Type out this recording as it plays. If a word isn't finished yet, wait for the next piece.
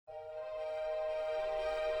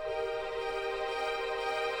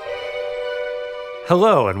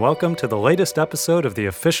Hello, and welcome to the latest episode of the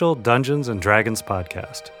official Dungeons & Dragons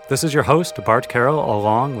podcast. This is your host, Bart Carroll,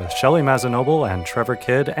 along with Shelley Mazanoble and Trevor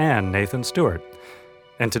Kidd and Nathan Stewart.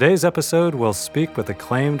 In today's episode, we'll speak with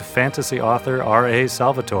acclaimed fantasy author R.A.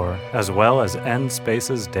 Salvatore, as well as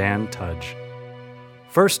N-Space's Dan Tudge.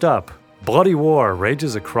 First up, bloody war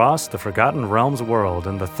rages across the Forgotten Realms world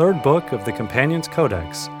in the third book of the Companion's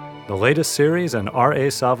Codex, the latest series in R.A.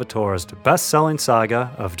 Salvatore's best-selling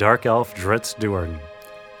saga of Dark Elf Drizzt Do'Urden.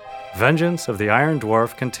 Vengeance of the Iron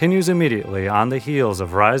Dwarf continues immediately on the heels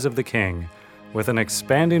of Rise of the King, with an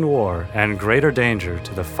expanding war and greater danger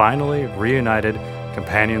to the finally reunited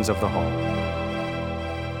Companions of the Hall.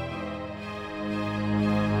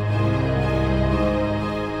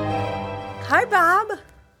 Hi, Bob.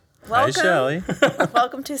 Welcome. Hi, Shelley.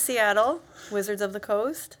 Welcome to Seattle, Wizards of the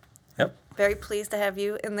Coast. Yep. Very pleased to have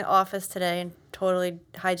you in the office today and totally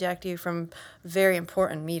hijacked you from very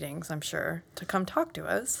important meetings, I'm sure, to come talk to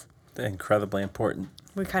us. Incredibly important.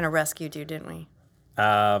 We kind of rescued you, didn't we?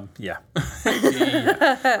 Yeah. Yeah.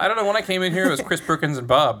 I don't know. When I came in here, it was Chris Perkins and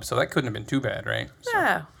Bob, so that couldn't have been too bad, right? So,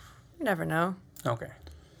 Yeah, you never know. okay.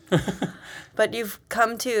 But you've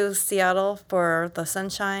come to Seattle for the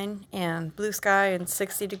sunshine and blue sky and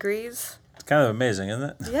 60 degrees. It's kind of amazing, isn't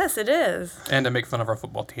it? Yes, it is. And to make fun of our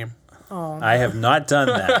football team. Oh, I have not done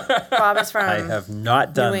that. Bob is from I have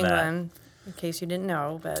not done New that. England, in case you didn't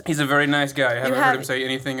know. But He's a very nice guy. I haven't heard have- him say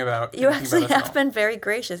anything about you anything actually about us at have all. been very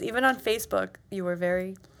gracious. Even on Facebook, you were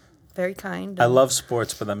very, very kind. I love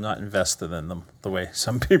sports, but I'm not invested in them the way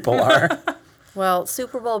some people are. Well,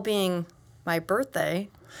 Super Bowl being my birthday.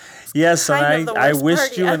 Yes, Kind and of the I worst wished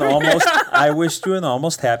party you an ever.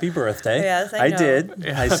 almost happy birthday. Yes, I know. did.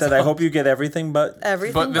 I said I hope you get everything but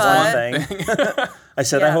Everything this but, one thing. I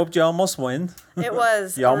said I Yeah. hoped you almost win. it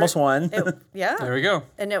was. You almost won. Yeah, There we go.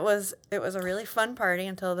 and it was a really fun party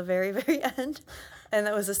until the very, very end. And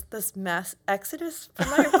there was this mass exodus from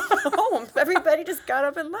my home. Everybody just got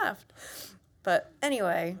up and left. But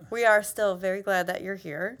anyway, we are still very glad that you're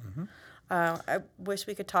here. Mm-hmm. I wish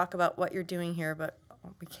we could talk about what you're doing here, but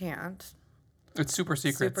we can't. It's super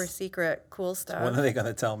secret. Super secret, cool stuff. When are they going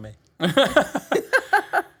to tell me?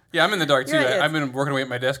 Yeah, I'm in the dark too. Yeah, it's- I've been working away at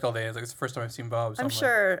my desk all day. It's like it's the first time I've seen Bob. So I'm like,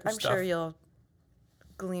 sure. "There's I'm stuff." sure you'll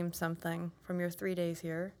glean something from your 3 days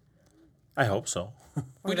here. I hope so.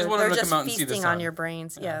 We Or just they're wanted to just come out and see the feasting sun. on your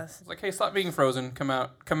brains. Yes, It's like, hey, stop being frozen. Come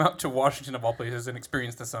out to Washington of all places and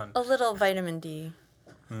experience the sun. a little vitamin D.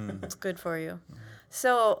 It's good for you.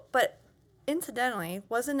 So, but incidentally,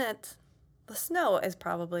 wasn't it? The snow is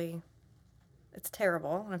probably. It's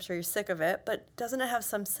terrible, and I'm sure you're sick of it. But doesn't it have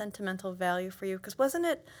some sentimental value for you? Because wasn't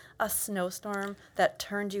it a snowstorm that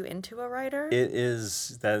turned you into a writer? It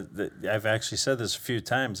is that I've actually said this a few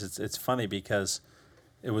times. It's funny because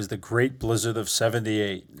it was the great blizzard of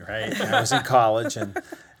 '78, right? And I was in college, and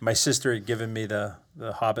my sister had given me the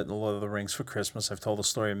Hobbit and the Lord of the Rings for Christmas. I've told the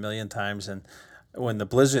story a million times, and when the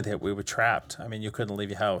blizzard hit, we were trapped. I mean, you couldn't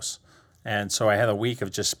leave your house, and so I had a week of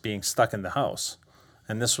just being stuck in the house.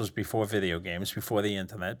 And this was before video games, before the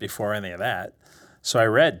internet, before any of that. So I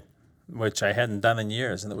read, which I hadn't done in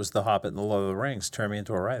years, and it was The Hobbit and the Lord of the Rings. Turned me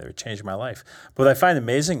into a writer. It changed my life. But what I find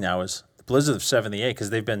amazing now is the blizzard of '78, because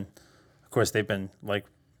they've been like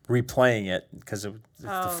replaying it because of the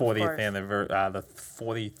of 40th course. anniversary, the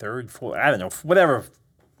 43rd, I don't know, whatever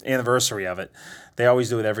anniversary of it. They always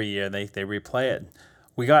do it every year. They replay it.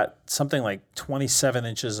 We got something like 27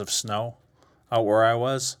 inches of snow out where I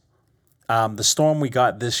was. The storm we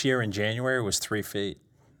got this year in January was 3 feet.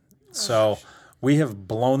 So we have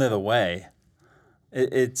blown it away.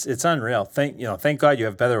 It's unreal. Thank God you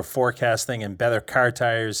have better forecasting and better car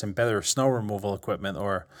tires and better snow removal equipment,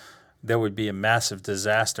 or there would be a massive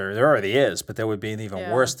disaster. There already is, but there would be an even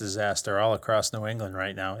Yeah. worse disaster all across New England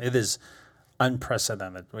right now. It is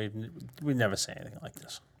unprecedented. We've never seen anything like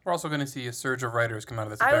this. We're also going to see a surge of writers come out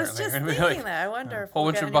of this. I was apparently. just We're gonna be thinking like, that. I wonder if whole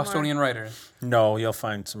we'll bunch get of any more- Bostonian writers. No, you'll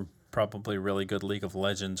find some probably really good League of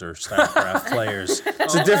Legends or StarCraft players.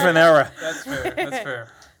 It's a different era. That's fair. That's fair.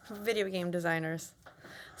 video game designers.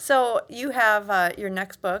 So you have your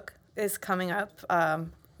next book is coming up early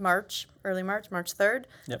March 3rd.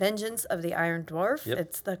 Yep. Vengeance of the Iron Dwarf. Yep.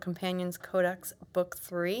 It's the Companion's Codex Book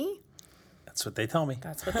 3. That's what they tell me.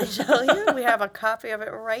 That's what they tell you. We have a copy of it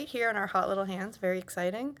right here in our hot little hands. Very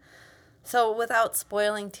exciting. So without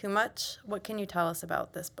spoiling too much, what can you tell us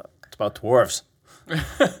about this book? It's about dwarves.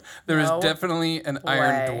 There is No definitely an way.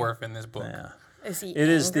 iron dwarf in this book. Yeah. Is he It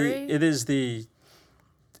is angry?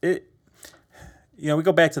 We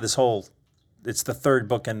go back to this whole, it's the third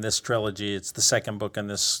book in this trilogy. It's the second book in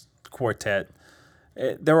this quartet.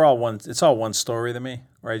 they're all one. It's all one story to me,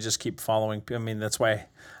 where I just keep following. I mean, that's why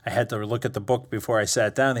I had to look at the book before I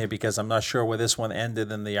sat down here, because I'm not sure where this one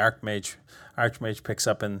ended and the Archmage picks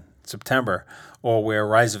up in September, or where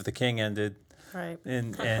Rise of the King ended. Right.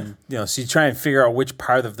 And so you try and figure out which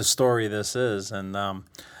part of the story this is, and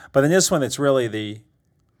but in this one, it's really the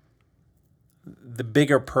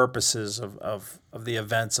bigger purposes of the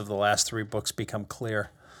events of the last 3 books become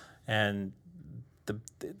clear, and the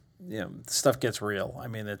stuff gets real. I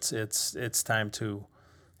mean, it's time to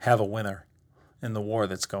have a winner in the war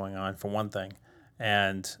that's going on, for one thing,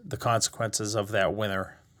 and the consequences of that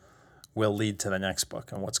winner will lead to the next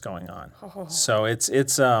book and what's going on. Oh. So it's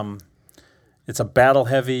a battle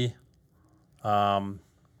heavy, wild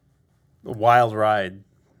ride.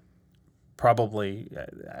 Probably,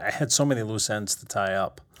 I had so many loose ends to tie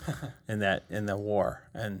up in the war,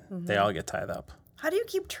 and they all get tied up. How do you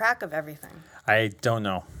keep track of everything? I don't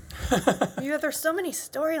know. There's so many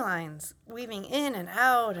storylines weaving in and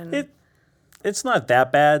out, and it's not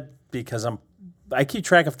that bad, because I keep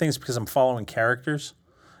track of things because I'm following characters,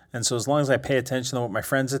 and so as long as I pay attention to what my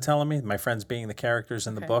friends are telling me, my friends being the characters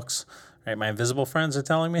in the books, right? My invisible friends are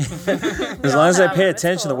telling me. As long as I pay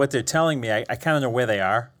attention to what they're telling me, I kind of know where they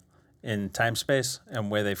are in time space and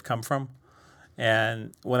where they've come from.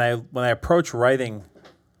 And when I approach writing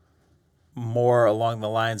more along the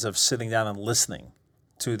lines of sitting down and listening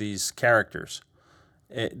to these characters,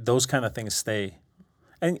 those kind of things stay.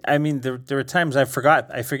 And I mean, there are times I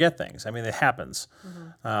forget things. I mean, it happens.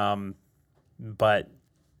 But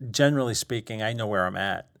generally speaking, I know where I'm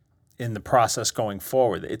at in the process going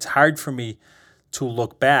forward. It's hard for me to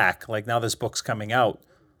look back. Like, now this book's coming out,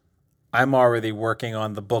 I'm already working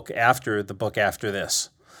on the book after this.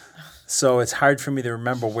 So it's hard for me to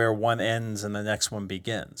remember where one ends and the next one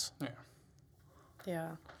begins.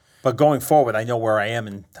 Yeah. But going forward, I know where I am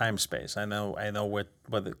in time space. I know what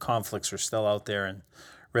the conflicts are still out there and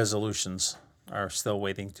resolutions are still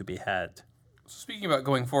waiting to be had. So speaking about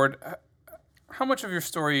going forward, how much of your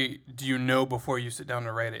story do you know before you sit down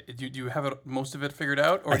to write it? Do you have most of it figured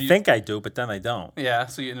out? Or I think I do, but then I don't. Yeah,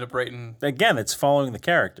 so you end up writing... Again, it's following the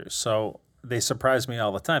characters, so they surprise me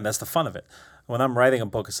all the time. That's the fun of it. When I'm writing a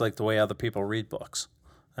book, it's like the way other people read books.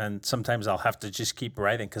 And sometimes I'll have to just keep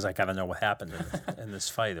writing because I got to know what happened in this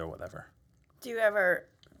fight or whatever. Do you ever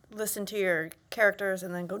listen to your characters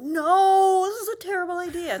and then go, no, this is a terrible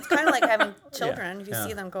idea? It's kind of like having children. If you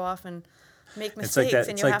see them go off and make mistakes,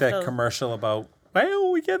 it's like that commercial about, why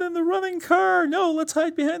don't we get in the running car? No, let's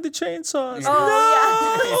hide behind the chainsaws.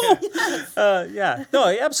 Oh, no! Yeah. No,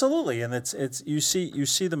 absolutely. And it's you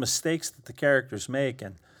see the mistakes that the characters make,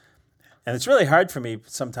 and it's really hard for me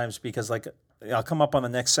sometimes because, like, I'll come up on the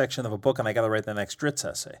next section of a book and I got to write the next Dritz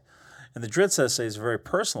essay. And the Dritz essay is very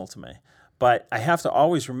personal to me. But I have to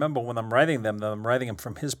always remember when I'm writing them that I'm writing them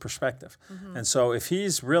from his perspective. Mm-hmm. And so if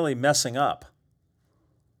he's really messing up,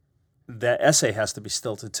 that essay has to be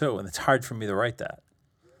stilted too. And it's hard for me to write that.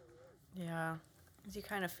 Yeah. You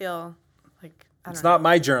kind of feel like, it's not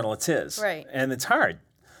my journal, it's his. Right. And it's hard.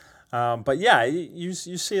 But yeah, you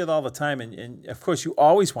see it all the time. And of course, you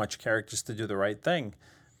always want your characters to do the right thing.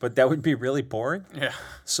 But that would be really boring. Yeah.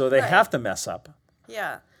 So they have to mess up.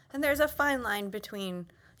 Yeah. And there's a fine line between,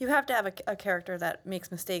 you have to have a character that makes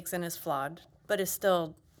mistakes and is flawed, but is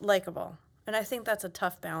still likable. And I think that's a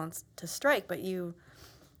tough balance to strike, but you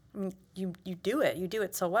do it. You do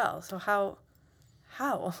it so well. So how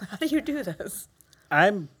do you do this?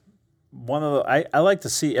 I'm one of the, I like to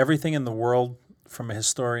see everything in the world from a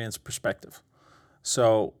historian's perspective.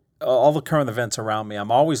 So all the current events around me,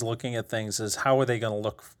 I'm always looking at things as how are they going to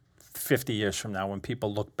look 50 years from now when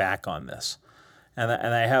people look back on this. And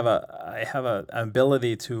I have an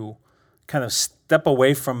ability to kind of step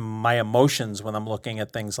away from my emotions when I'm looking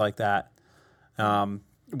at things like that,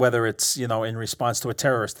 whether it's in response to a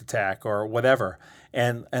terrorist attack or whatever,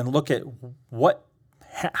 and look at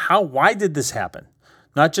why did this happen?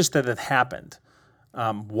 Not just that it happened,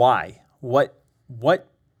 why? What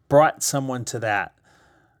brought someone to that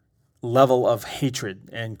level of hatred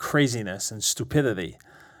and craziness and stupidity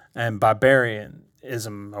and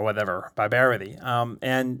barbarianism or whatever, barbarity.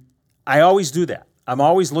 And I always do that. I'm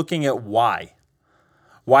always looking at why.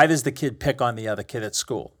 Why does the kid pick on the other kid at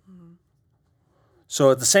school? Mm-hmm. So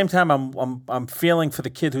at the same time, I'm feeling for the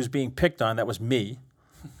kid who's being picked on. That was me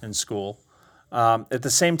in school. At the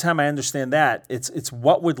same time, I understand that it's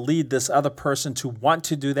what would lead this other person to want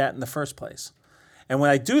to do that in the first place. And when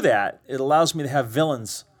I do that, it allows me to have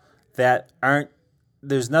villains that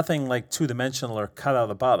there's nothing like two-dimensional or cut out of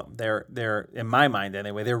the bottom. They're in my mind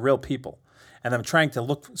anyway, they're real people. And I'm trying to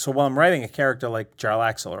look, so while I'm writing a character like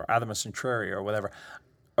Jarlaxle or Artemis Entreri or whatever,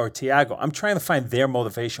 or Tiago. I'm trying to find their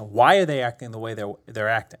motivation. Why are they acting the way they're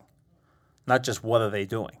acting? Not just what are they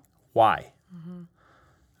doing. Why? Mm-hmm.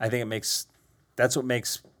 I think that's what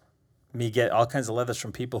makes me get all kinds of letters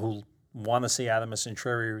from people who want to see Artemis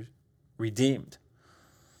Entreri redeemed,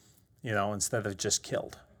 instead of just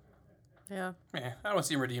killed. Yeah. Yeah, I don't want to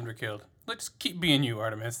see him redeemed or killed. Let's keep being you,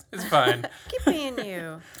 Artemis. It's fine. Keep being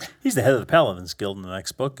you. He's the head of the Paladins Guild in the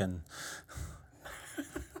next book, and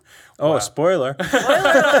spoiler. Spoiler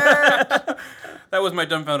alert! That was my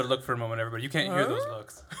dumbfounded look for a moment, everybody. You can't hear those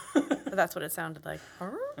looks. But that's what it sounded like.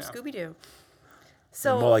 Scooby-Doo.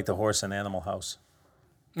 So More like the horse in Animal House.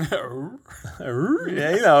 Oh.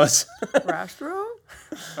 Yeah, he knows. Rastro?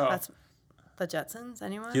 That's the Jetsons,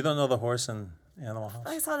 anyone? You don't know the horse in Animal House?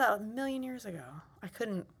 I saw that a million years ago. I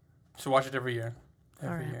couldn't. So watch it every year.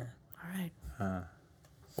 Every year. All right.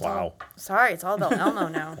 Wow. Sorry, it's all about Elmo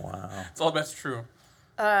now. Wow. It's all that's true.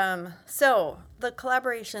 So the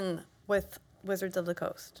collaboration with Wizards of the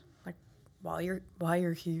Coast, like while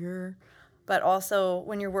you're here, but also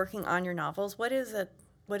when you're working on your novels, what is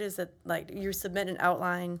it like? You submit an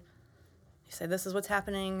outline, you say this is what's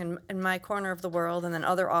happening in my corner of the world, and then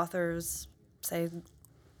other authors say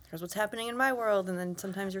here's what's happening in my world, and then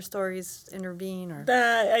sometimes your stories intervene. Or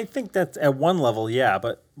I think that at one level, yeah,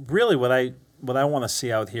 but really what I want to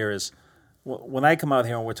see out here is when I come out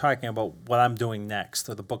here and we're talking about what I'm doing next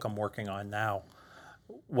or the book I'm working on now,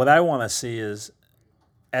 what I want to see is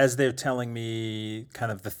as they're telling me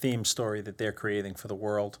kind of the theme story that they're creating for the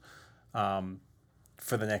world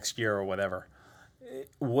for the next year or whatever,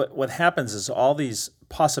 what happens is all these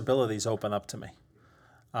possibilities open up to me.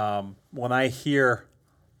 When I hear,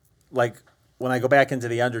 like when I go back into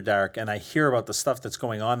the Underdark and I hear about the stuff that's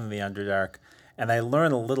going on in the Underdark and I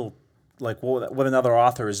learn a little like what another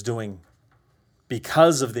author is doing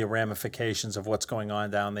because of the ramifications of what's going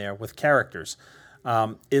on down there with characters,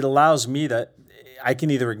 it allows me I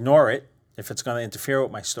can either ignore it if it's going to interfere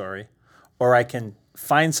with my story, or I can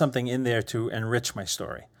find something in there to enrich my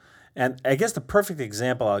story. And I guess the perfect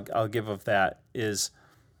example I'll give of that is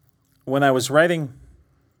when I was writing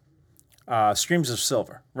Streams of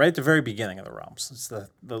Silver, right at the very beginning of the Realms. That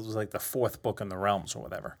was like the fourth book in the Realms or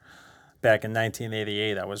whatever. Back in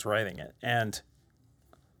 1988, I was writing it. And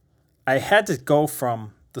I had to go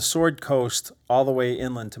from the Sword Coast all the way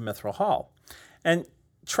inland to Mithril Hall. And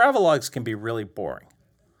travelogues can be really boring.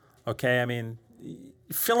 Okay? I mean,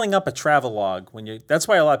 filling up a travelogue, that's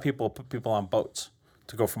why a lot of people put people on boats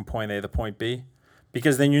to go from point A to point B,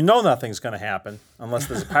 because then you know nothing's going to happen unless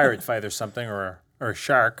there's a pirate fight or something or a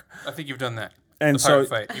shark. I think you've done that. And the pirate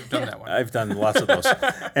fight. You've done that one. I've done lots of those.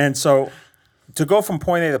 And so to go from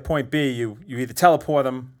point A to point B, you either teleport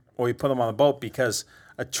them or you put them on a boat, because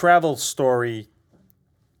a travel story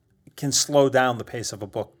can slow down the pace of a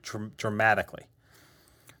book dramatically.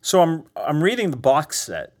 So I'm reading the box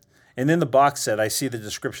set, and in the box set I see the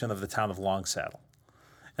description of the town of Longsaddle.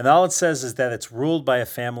 And all it says is that it's ruled by a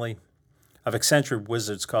family of eccentric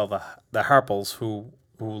wizards called the Harples, who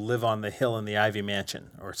live on the hill in the Ivy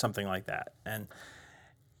Mansion or something like that. And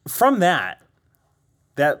from that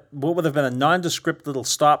what would have been a nondescript little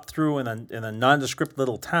stop through in a nondescript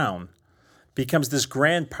little town becomes this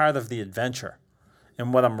grand part of the adventure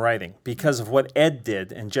in what I'm writing, because of what Ed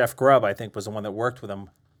did, and Jeff Grubb, I think, was the one that worked with him,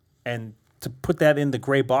 and to put that in the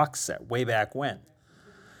gray box set way back when.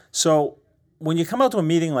 So when you come out to a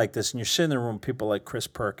meeting like this and you're sitting in a room with people like Chris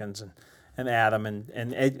Perkins and Adam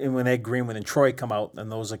and when Ed Greenwood and Troy come out on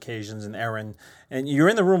those occasions, and Aaron, and you're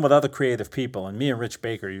in the room with other creative people, and me and Rich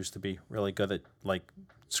Baker used to be really good at like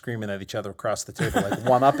screaming at each other across the table, like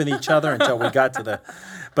one-upping each other until we got to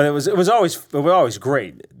but it was always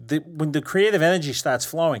great. When the creative energy starts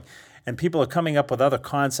flowing and people are coming up with other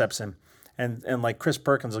concepts, and like Chris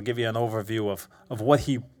Perkins will give you an overview of what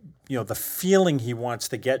he, the feeling he wants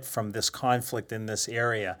to get from this conflict in this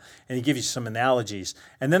area, and he gives you some analogies,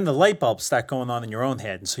 and then the light bulbs start going on in your own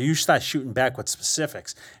head, and so you start shooting back with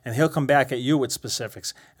specifics, and he'll come back at you with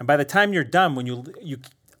specifics, and by the time you're done, when you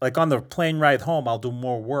like on the plane ride home, I'll do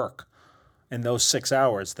more work in those 6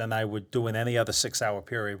 hours than I would do in any other 6-hour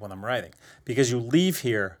period when I'm writing, because you leave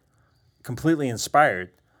here completely inspired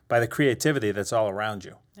by the creativity that's all around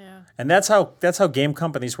you. Yeah. And that's how game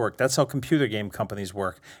companies work. That's how computer game companies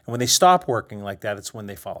work. And when they stop working like that, it's when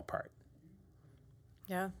they fall apart.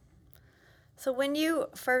 Yeah. So when you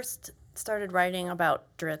first started writing about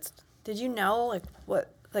Drizzt, did you know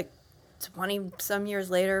 20 some years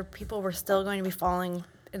later, people were still going to be falling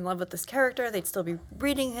in love with this character? They'd still be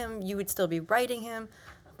reading him. You would still be writing him.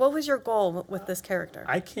 What was your goal with this character?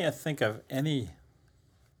 I can't think of anything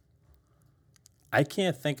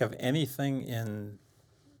in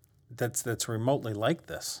that's remotely like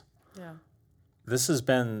this. Yeah. This has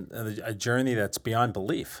been a journey that's beyond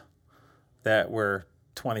belief. That we're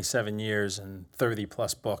 27 years and 30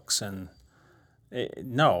 plus books, and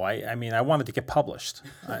I mean, I wanted to get published.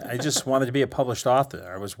 I just wanted to be a published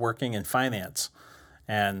author. I was working in finance,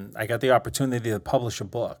 and I got the opportunity to publish a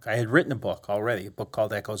book. I had written a book already, a book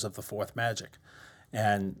called Echoes of the Fourth Magic,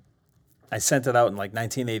 and I sent it out in like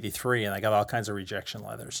 1983, and I got all kinds of rejection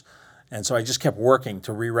letters. And so I just kept working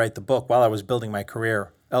to rewrite the book while I was building my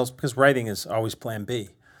career, else because writing is always plan B.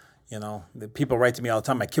 You know, the people write to me all the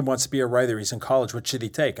time, my kid wants to be a writer, he's in college, what should he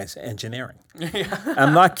take? I say, engineering.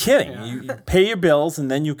 I'm not kidding. Yeah. You pay your bills, and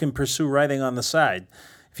then you can pursue writing on the side.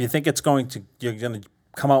 If you think you're going to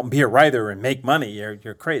come out and be a writer and make money,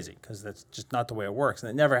 you're crazy, because that's just not the way it works, and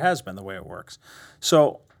it never has been the way it works.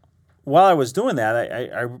 So while I was doing that,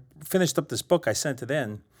 I finished up this book, I sent it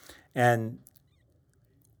in, and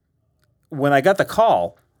when I got the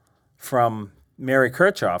call from Mary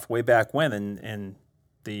Kirchhoff way back when in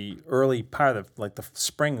the early part of like the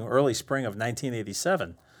early spring of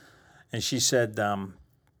 1987, and she said, I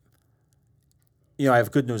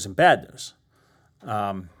have good news and bad news.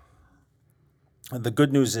 The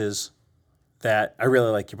good news is that I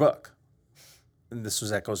really like your book. And this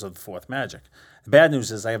was Echoes of the Fourth Magic. The bad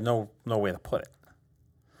news is I have no way to put it.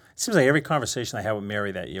 It seems like every conversation I had with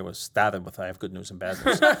Mary that year was started with I have good news and bad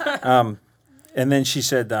news. And then she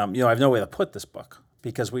said, I have no way to put this book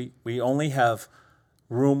because we only have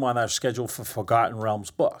room on our schedule for Forgotten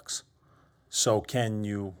Realms books. So can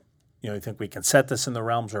you think we can set this in the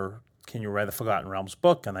Realms, or can you write a Forgotten Realms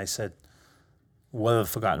book? And I said, what are the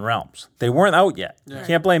Forgotten Realms? They weren't out yet. Yeah. You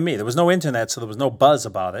can't blame me. There was no internet, so there was no buzz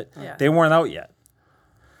about it. Yeah. They weren't out yet.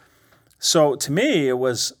 So to me, it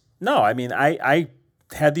was, no, I mean, I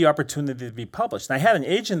had the opportunity to be published. And I had an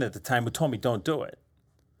agent at the time who told me don't do it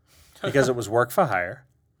because it was work for hire,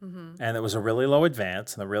 and it was a really low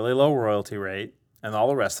advance and a really low royalty rate and all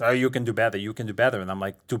the rest. Oh, you can do better. And I'm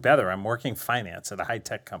like, do better. I'm working finance at a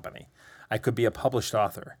high-tech company. I could be a published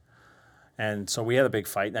author. And so we had a big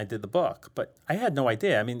fight, and I did the book. But I had no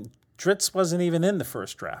idea. I mean, Drizzt wasn't even in the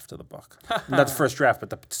first draft of the book. Not the first draft, but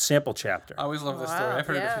the sample chapter. I always love this story. I've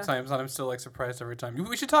heard it a few times, and I'm still surprised every time.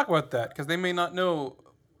 We should talk about that, because they may not know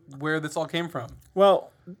where this all came from.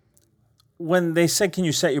 Well, when they said, can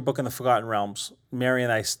you set your book in the Forgotten Realms, Mary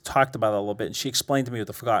and I talked about it a little bit, and she explained to me what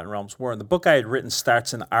the Forgotten Realms were. And the book I had written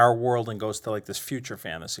starts in our world and goes to like this future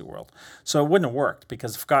fantasy world. So it wouldn't have worked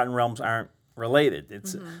because the Forgotten Realms aren't related.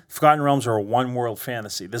 It's Forgotten Realms are a one-world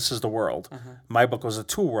fantasy. This is the world. My book was a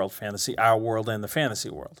two-world fantasy, our world and the fantasy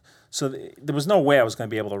world. So there was no way I was going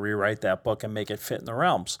to be able to rewrite that book and make it fit in the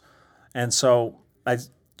realms. And so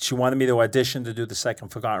she wanted me to audition to do the second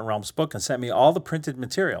Forgotten Realms book and sent me all the printed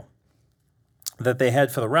material that they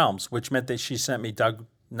had for the realms, which meant that she sent me Doug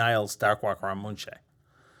Niles' Darkwalker on Moonshae.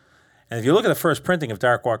 And if you look at the first printing of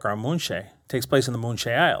Darkwalker on Moonshae, it takes place in the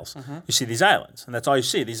Moonshae Isles. You see these islands, and that's all you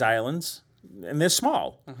see, these islands, and they're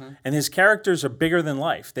small. And his characters are bigger than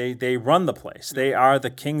life. They run the place. They are the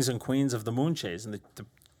kings and queens of the Moonshaes, and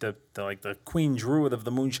the like the Queen Druid of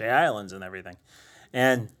the Moonshae Islands and everything.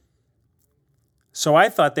 And so I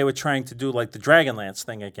thought they were trying to do like the Dragonlance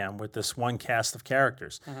thing again with this one cast of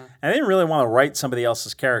characters. I didn't really want to write somebody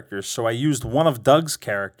else's characters, so I used one of Doug's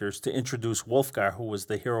characters to introduce Wulfgar, who was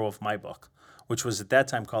the hero of my book, which was at that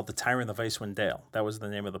time called The Tyrant of Icewind Dale. That was the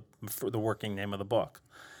name of the working name of the book.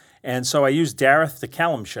 And so I used Dareth the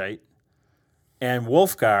Calamshite and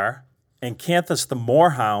Wulfgar and Canthus the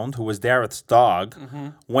Moorhound, who was Dareth's dog,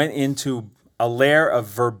 went into a lair of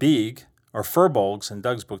Verbeeg, or Furbolgs. In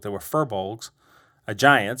Doug's book, there were Furbolgs,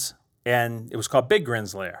 giants, and it was called Big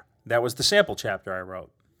Grin's Lair. That was the sample chapter I wrote.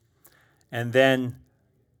 And then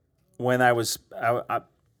when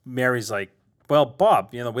Mary's like, well,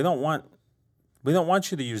 Bob, we don't want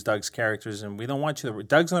you to use Doug's characters, and we don't want you to,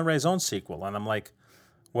 Doug's going to write his own sequel. And I'm like,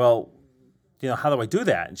 well, how do I do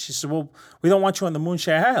that? And she said, well, we don't want you on the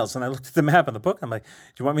Moonshae Isles. And I looked at the map in the book. I'm like, do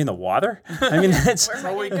you want me in the water? I mean,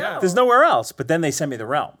 there's nowhere else. But then they sent me the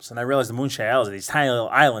realms. And I realized the Moonshae Isles are these tiny little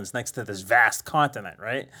islands next to this vast continent,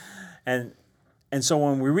 right? And so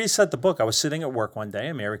when we reset the book, I was sitting at work one day,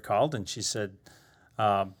 and Mary called, and she said,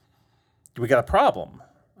 we got a problem.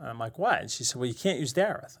 And I'm like, what? And she said, well, you can't use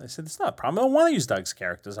Dareth. I said, it's not a problem. I don't want to use Doug's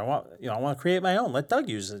characters. I want to create my own. Let Doug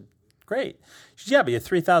use it. Great. She said, yeah, but you're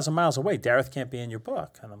 3,000 miles away. Dareth can't be in your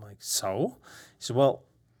book. And I'm like, so? She said, well,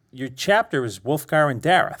 your chapter is Wulfgar and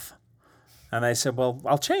Dareth. And I said, well,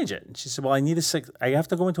 I'll change it. And she said, well, I have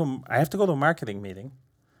to go to a marketing meeting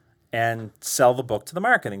and sell the book to the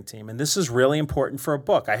marketing team. And this is really important for a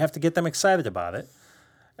book. I have to get them excited about it.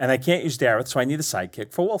 And I can't use Dareth, so I need a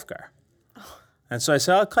sidekick for Wulfgar. And so I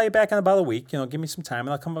said, I'll call you back in about a week. Give me some time, and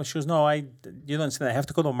I'll come back. She goes, no, you don't understand. I have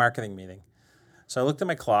to go to a marketing meeting. So I looked at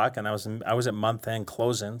my clock, and I was at month end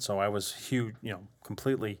closing, so I was huge,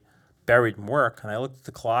 completely buried in work. And I looked at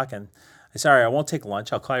the clock, and I said, all right, I won't take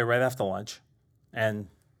lunch. I'll call you right after lunch, and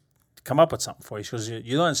come up with something for you. She goes,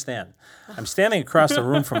 you don't understand. I'm standing across the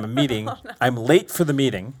room from a meeting. Oh, no. I'm late for the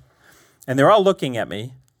meeting, and they're all looking at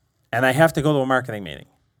me, and I have to go to a marketing meeting,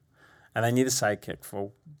 and I need a sidekick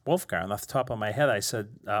for Wolfgar. And off the top of my head, I said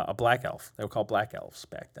a black elf. They were called black elves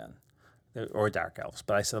back then, or dark elves.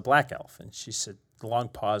 But I said a black elf, and she said, a long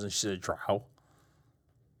pause, and she said, a drow.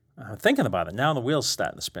 I'm thinking about it. Now the wheel's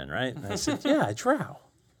starting to spin, right? And I said, yeah, a drow.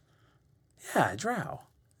 Yeah, a drow.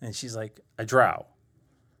 And she's like, a drow.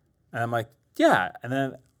 And I'm like, yeah. And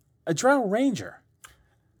then a drow ranger.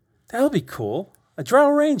 That'll be cool. A drow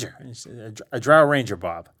ranger. And she said, a drow ranger,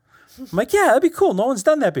 Bob. I'm like, yeah, that'd be cool. No one's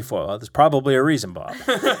done that before. Well, there's probably a reason, Bob.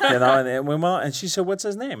 And she said, what's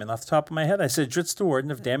his name? And off the top of my head, I said, Dritz the Warden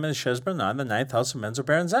of Dammit Shesbranon, the 9th House of Menzel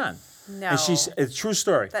Baranzan. No. And it's a true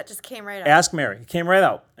story. That just came right out. Ask Mary. It came right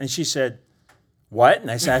out. And she said, what? And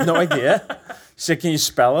I said, I have no idea. She said, can you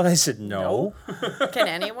spell it? I said, no. Can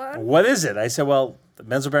anyone? What is it? I said, well,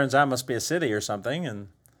 Menzel Baranzan must be a city or something. And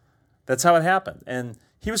that's how it happened. And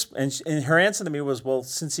and her answer to me was, well,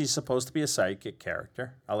 since he's supposed to be a sidekick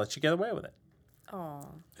character, I'll let you get away with it. Oh.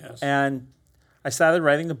 Yes. And I started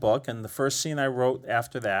writing the book, and the first scene I wrote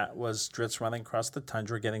after that was Dritz running across the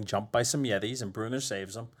tundra, getting jumped by some Yetis, and Bruner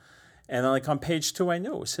saves him. And then, on page 2, I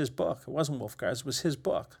knew it was his book. It wasn't Wolfgar's, it was his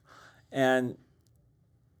book. And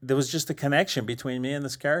there was just a connection between me and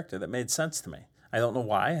this character that made sense to me. I don't know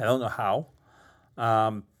why. I don't know how.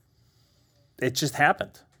 It just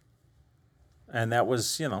happened. And that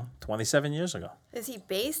was, 27 years ago. Is he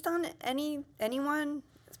based on anyone?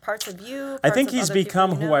 Parts of you? I think he's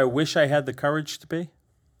become who I wish I had the courage to be.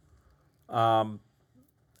 The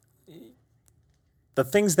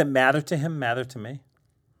things that matter to him matter to me.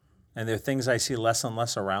 And there are things I see less and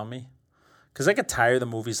less around me. Because I get tired of the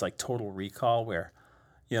movies like Total Recall where,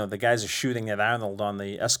 the guys are shooting at Arnold on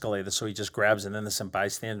the escalator, so he just grabs an innocent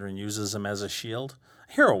bystander and uses him as a shield.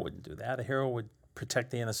 A hero wouldn't do that. A hero would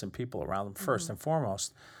protect the innocent people around him first and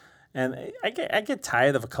foremost. And I get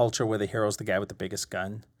tired of a culture where the hero's the guy with the biggest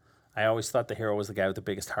gun. I always thought the hero was the guy with the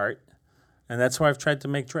biggest heart. And that's why I've tried to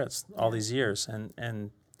make Dritz all these years.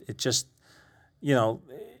 And it just,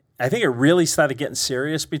 I think it really started getting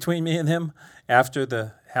serious between me and him after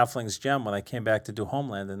the Halfling's Gem when I came back to do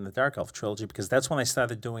Homeland in the Dark Elf trilogy, because that's when I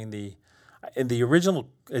started doing in the original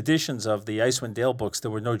editions of the Icewind Dale books,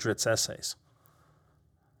 there were no Dritz essays.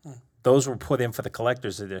 Those were put in for the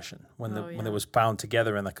collector's edition when it was bound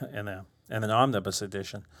together in an omnibus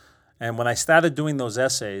edition. And when I started doing those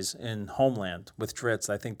essays in Homeland with Dritz,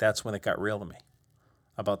 I think that's when it got real to me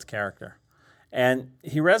about the character. And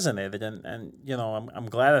he resonated, and I'm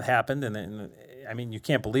glad it happened. And I mean, you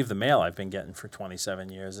can't believe the mail I've been getting for 27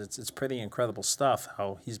 years. It's pretty incredible stuff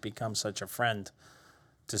how he's become such a friend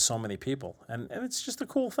to so many people, and it's just a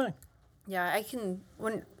cool thing. Yeah, I can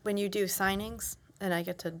when you do signings, and I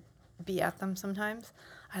get to be at them sometimes.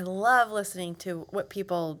 I love listening to what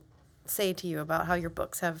people say to you about how your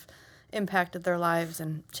books have impacted their lives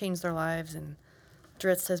and changed their lives, and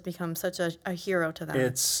Dritz has become such a hero to them.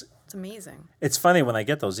 It's amazing. It's funny when I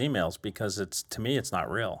get those emails because to me it's not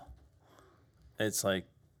real. It's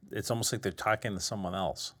almost like they're talking to someone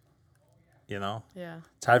else. Yeah.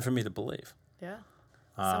 It's hard for me to believe. Yeah.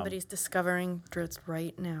 Somebody's discovering Dritz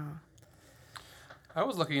right now. I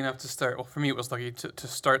was lucky enough to start. Well, for me, it was lucky to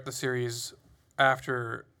start the series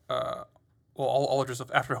after, all of Dritz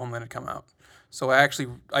stuff after Homeland had come out. So I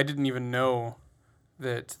didn't even know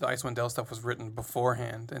that the Icewind Dale stuff was written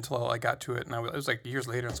beforehand until I got to it, and it was like years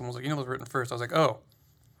later, and someone was like, it was written first. I was like, oh,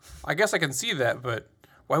 I guess I can see that, but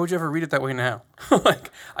why would you ever read it that way now?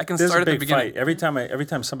 I can start at the beginning. Fight. Every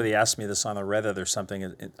time somebody asks me this on a Reddit or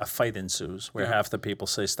something, a fight ensues where half the people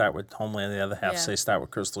say start with Homeland, the other half say start with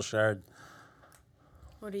Crystal Shard.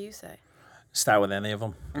 What do you say? Start with any of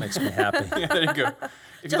them. Makes me happy. Yeah, there you go.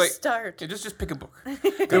 Start. Yeah, just pick a book.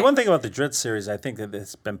 The one thing about the Dritz series, I think that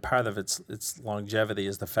it's been part of its longevity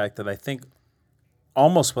is the fact that I think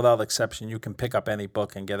almost without exception, you can pick up any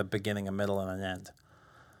book and get a beginning, a middle, and an end.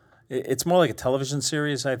 It's more like a television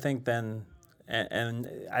series, I think, and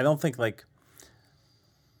I don't think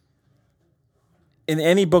in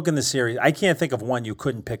any book in the series, I can't think of one you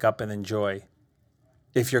couldn't pick up and enjoy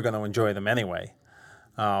if you're going to enjoy them anyway.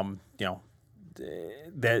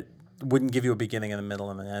 That wouldn't give you a beginning and a middle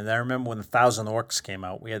and an end. I remember when 1,000 Orcs came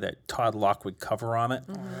out, we had that Todd Lockwood cover on it.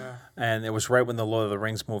 Mm-hmm. Yeah. And it was right when the Lord of the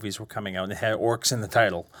Rings movies were coming out, and it had Orcs in the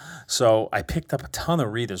title. So I picked up a ton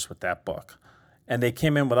of readers with that book. and they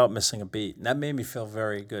came in without missing a beat. And that made me feel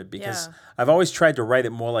very good because Yeah. I've always tried to write it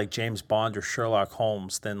more like James Bond or Sherlock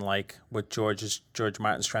Holmes than like what George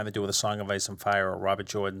Martin's trying to do with A Song of Ice and Fire or Robert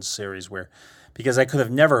Jordan's series, because I could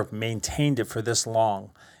have never maintained it for this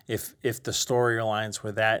long if the storylines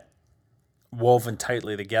were that woven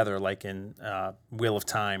tightly together, like in Wheel of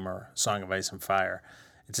Time or Song of Ice and Fire.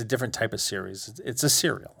 It's a different type of series. It's a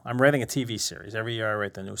serial. I'm writing a TV series. Every year I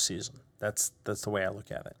write the new season. That's the way I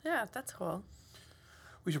look at it. Yeah, that's cool.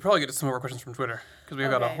 We should probably get to some of our questions from Twitter because we've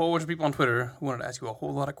got a Okay. whole bunch of people on Twitter who wanted to ask you a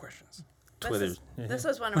whole lot of questions. Twitter. This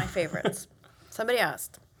is one of my favorites. Somebody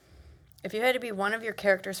asked, if you had to be one of your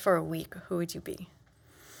characters for a week, who would you be?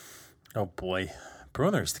 Oh boy,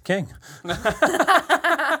 Bruner's the king.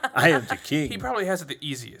 I am the king. He probably has it the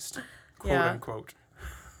easiest, quote Yeah. unquote.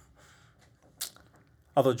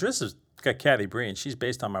 Although Driz has got Kathy Bree, and she's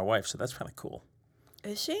based on my wife, so that's kind of cool.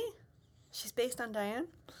 Is she? She's based on Diane?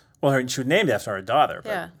 Well, she was named after her daughter. But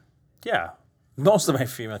Yeah. yeah, most of my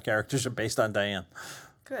female characters are based on Diane.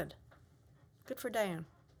 Good. Good for Diane.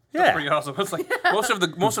 Yeah, Pretty awesome. It's like most of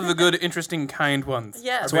the good, interesting, kind ones.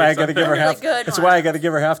 Yeah. that's why I got to give her Really half. good That's one. why I got to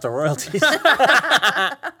give her half the royalties.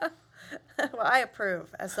 Well, I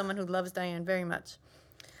approve as someone who loves Diane very much.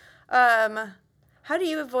 How do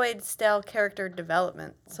you avoid stale character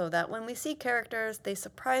development so that when we see characters, they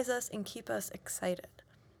surprise us and keep us excited?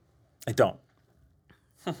 I don't.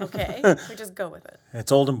 Okay, we just go with it.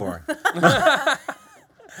 It's old and boring.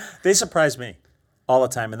 They surprise me all the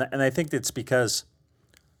time, and I think it's because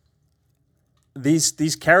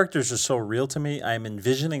these characters are so real to me. I'm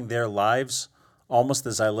envisioning their lives almost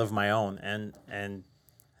as I live my own, and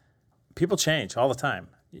people change all the time.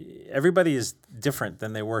 Everybody is different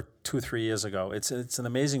than they were 2-3 years ago. It's an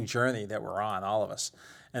amazing journey that we're on, all of us,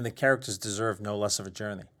 and the characters deserve no less of a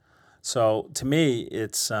journey. So to me,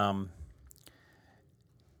 it's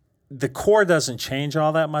the core doesn't change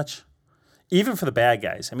all that much, even for the bad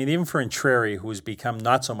guys. I mean, even for Entreri, who's become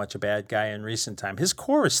not so much a bad guy in recent time, his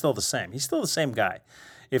core is still the same. He's still the same guy.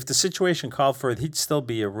 If the situation called for it, he'd still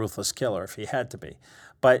be a ruthless killer if he had to be.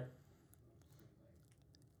 But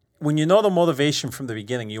when you know the motivation from the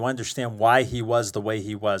beginning, you understand why he was the way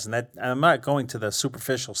he was. And I'm not going to the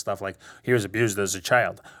superficial stuff like he was abused as a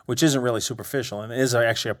child, which isn't really superficial and is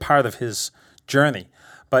actually a part of his journey.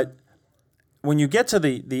 But when you get to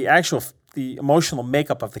the emotional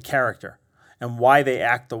makeup of the character and why they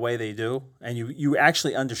act the way they do, and you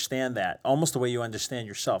actually understand that almost the way you understand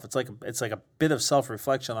yourself. It's like a bit of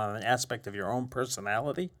self-reflection on an aspect of your own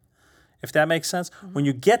personality, if that makes sense. Mm-hmm. When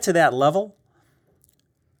you get to that level,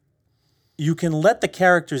 you can let the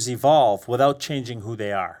characters evolve without changing who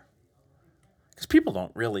they are. Because people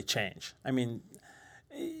don't really change. I mean,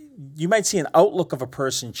 you might see an outlook of a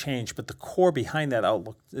person change, but the core behind that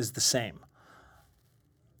outlook is the same.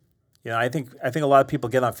 You know, I think a lot of people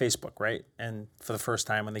get on Facebook, right? And for the first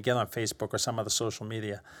time, when they get on Facebook or some other social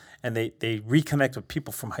media, and they reconnect with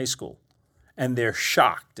people from high school, and they're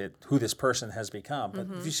shocked at who this person has become. But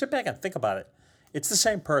if you sit back and think about it, it's the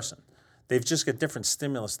same person. They've just got different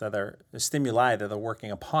stimuli that are working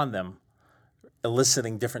upon them,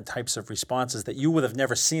 eliciting different types of responses that you would have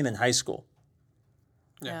never seen in high school,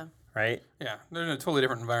 Yeah. right? Yeah, they're in a totally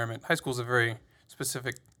different environment. High school's a very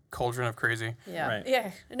specific cauldron of crazy. Yeah. Right.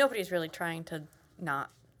 Yeah. Nobody's really trying to not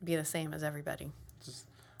be the same as everybody. well-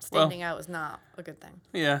 Standing out is not a good thing.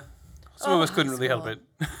 Yeah, some of us couldn't really help it.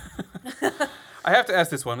 I have to ask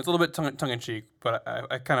this one. It's a little bit tongue-in-cheek, but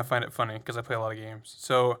I kind of find it funny because I play a lot of games.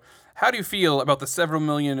 So, how do you feel about the several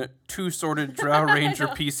million two-sorted Drow Ranger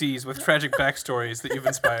PCs with tragic backstories that you've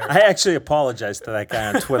inspired? I actually apologized to that guy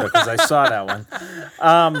on Twitter because I saw that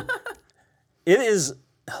one. It is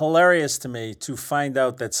hilarious to me to find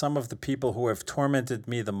out that some of the people who have tormented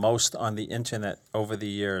me the most on the internet over the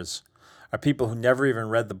years are people who never even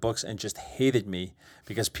read the books and just hated me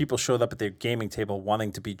because people showed up at their gaming table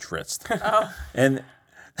wanting to be dritzed. And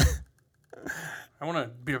I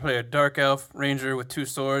want to play a dark elf ranger with two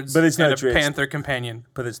swords But it's and not a Drizzt. panther companion.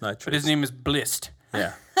 but it's not true. But his name is Blist.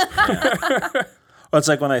 Yeah. Well, it's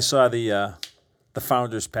like when I saw the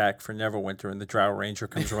Founders Pack for Neverwinter, and the Drow Ranger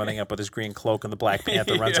comes running up with his green cloak, and the Black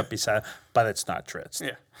Panther runs Yeah. up beside, but it's not Drizzt.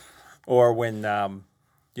 Yeah. Or when,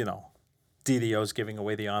 DDO's giving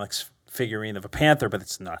away the Onyx figurine of a panther, but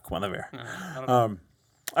it's not Guinevere.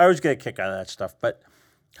 I always get a kick out of that stuff. But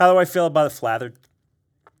how do I feel about it? Flattered.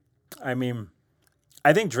 I mean,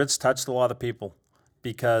 I think Drizzt touched a lot of people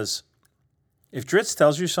because if Drizzt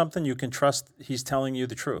tells you something, you can trust he's telling you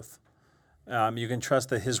the truth. You can trust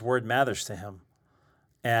that his word matters to him.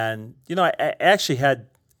 And, I actually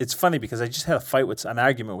it's funny because I just had an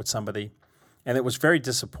argument with somebody, and it was very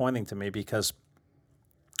disappointing to me because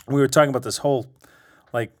we were talking about this whole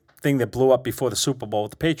like thing that blew up before the Super Bowl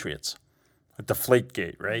with the Patriots, with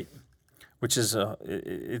Deflategate, right? Which is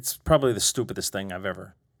it's probably the stupidest thing I've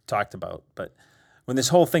ever talked about. But when this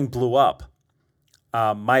whole thing blew up,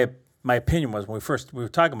 my opinion was when we were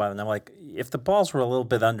talking about it, and I'm like, if the balls were a little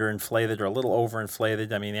bit underinflated or a little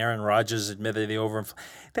overinflated, I mean, Aaron Rodgers admitted the overinflated.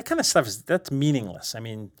 That kind of stuff that's meaningless. I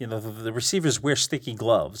mean, the receivers wear sticky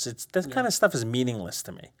gloves. That kind of stuff is meaningless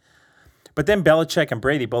to me. But then Belichick and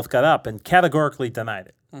Brady both got up and categorically denied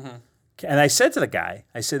it. Mm-hmm. And I said to the guy,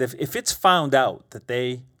 I said, if it's found out that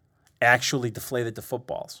they actually deflated the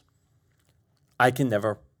footballs, I can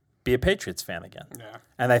never be a Patriots fan again. Yeah.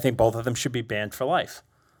 And I think both of them should be banned for life.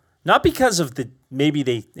 Not because of maybe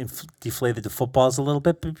they deflated the footballs a little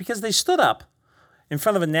bit, but because they stood up in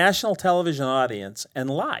front of a national television audience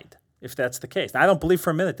and lied, if that's the case. Now, I don't believe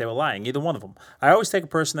for a minute they were lying, either one of them. I always take a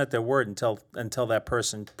person at their word until that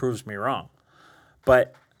person proves me wrong.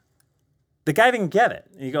 But the guy didn't get it.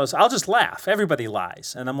 He goes, I'll just laugh. Everybody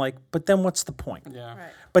lies. And I'm like, but then what's the point? Yeah.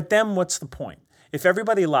 Right. But then what's the point? If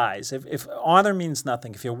everybody lies, if honor means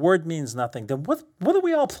nothing, if your word means nothing, then what are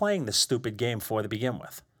we all playing this stupid game for to begin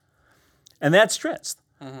with? And that's Drizzt.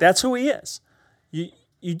 Mm-hmm. That's who he is.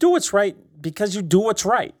 You do what's right because you do what's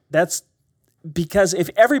right. That's because if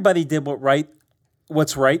everybody did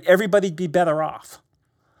what's right, everybody'd be better off.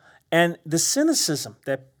 And the cynicism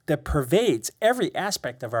that pervades every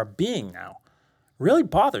aspect of our being now really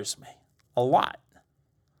bothers me a lot.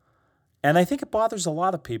 And I think it bothers a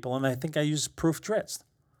lot of people, and I think I use proof Drizzt.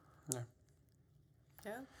 Yeah.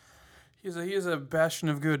 He is a bastion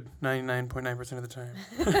of good 99.9% of the time.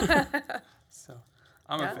 So,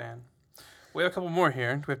 I'm a fan. We have a couple more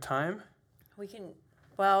here. Do we have time? We can,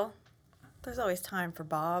 well, there's always time for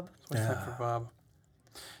Bob. What's time for Bob?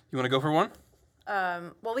 You want to go for one?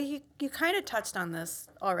 Well, you kind of touched on this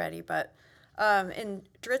already, but in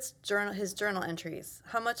Drizzt's journal, his journal entries,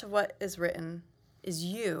 how much of what is written is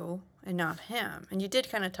you and not him? And you did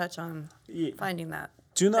kind of touch on finding that.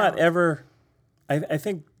 Do not ever, I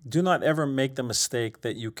think, do not ever make the mistake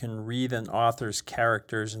that you can read an author's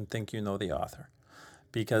characters and think you know the author.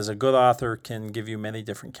 Because a good author can give you many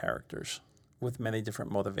different characters with many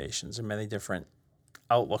different motivations and many different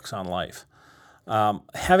outlooks on life.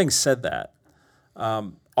 Having said that,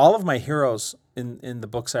 all of my heroes in the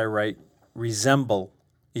books I write resemble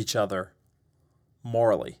each other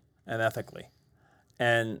morally and ethically.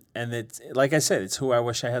 And it's, like I said, it's who I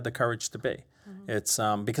wish I had the courage to be. Mm-hmm. It's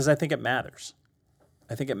because I think it matters.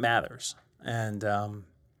 I think it matters. And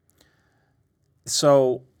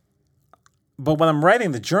but when I'm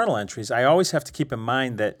writing the journal entries, I always have to keep in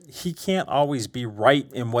mind that he can't always be right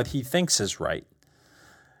in what he thinks is right.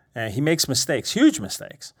 And he makes mistakes, huge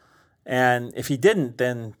mistakes. And if he didn't,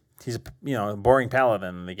 then he's a boring paladin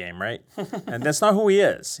in the game, right? And that's not who he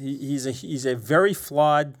is. He's a very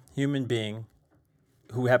flawed human being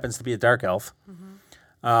who happens to be a dark elf.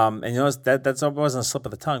 Mm-hmm. And that wasn't a slip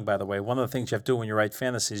of the tongue, by the way. One of the things you have to do when you write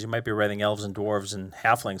fantasies, you might be writing elves and dwarves and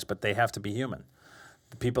halflings, but they have to be human.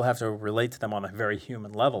 The people have to relate to them on a very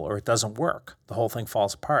human level, or it doesn't work. The whole thing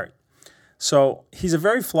falls apart. So he's a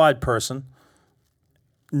very flawed person,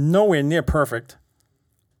 nowhere near perfect,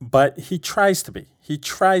 but he tries to be. He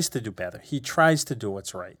tries to do better. He tries to do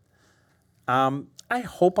what's right. I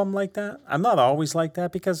hope I'm like that. I'm not always like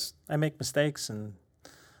that because I make mistakes and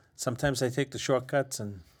sometimes I take the shortcuts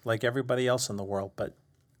and like everybody else in the world. But,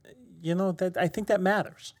 that I think that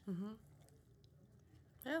matters. Mm-hmm.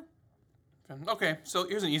 Yeah. Okay, so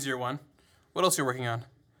here's an easier one. What else are you working on?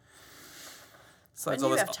 Besides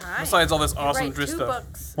When all you this, have time. besides all this awesome write Drizzt 2 stuff.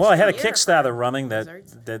 books Well, I had a a year Kickstarter for running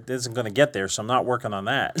Wizards. that isn't going to get there, so I'm not working on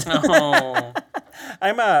that. Oh.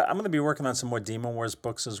 I'm going to be working on some more Demon Wars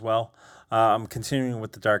books as well. I'm continuing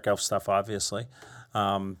with the Dark Elf stuff, obviously,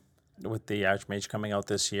 with the Archmage coming out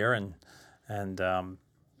this year, and I'll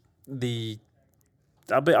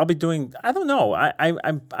be doing. I don't know.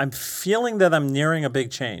 I'm feeling that I'm nearing a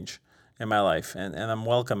big change in my life, and I'm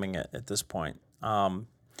welcoming it at this point.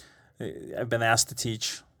 I've been asked to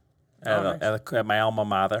teach at my alma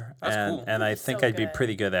mater, That's cool. and I think So I'd be good.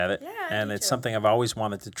 pretty good at it. Yeah, and me it's too. something I've always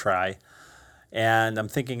wanted to try. And I'm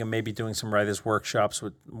thinking of maybe doing some writers' workshops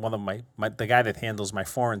with one of the guy that handles my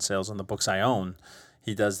foreign sales on the books I own.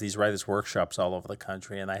 He does these writers' workshops all over the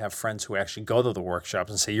country, and I have friends who actually go to the workshops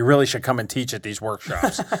and say, "You really should come and teach at these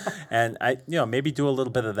workshops." And I, maybe do a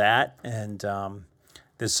little bit of that. And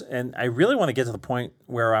and I really want to get to the point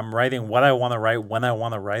where I'm writing what I want to write when I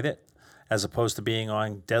want to write it, as opposed to being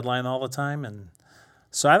on deadline all the time. And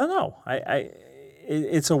so I don't know.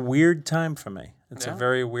 It's a weird time for me. It's a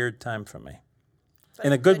very weird time for me. but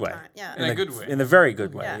in a good way. time. Yeah. In a good way. In a very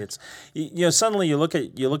good way. Yeah. It's suddenly you look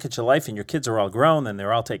at your life and your kids are all grown and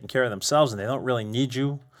they're all taking care of themselves and they don't really need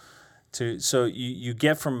you to. So you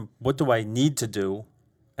get from what do I need to do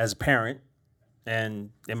as a parent and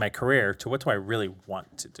in my career to what do I really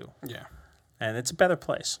want to do. Yeah. And it's a better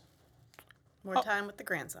place. More time with the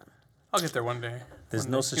grandson. I'll get there one day. There's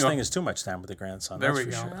no such thing as too much time with the grandson. There that's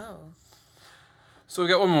we for go. Sure. Oh. So we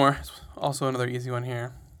got one more. It's also another easy one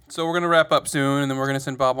here. So we're going to wrap up soon, and then we're going to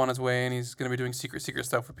send Bob on his way, and he's going to be doing secret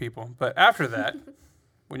stuff for people. But after that,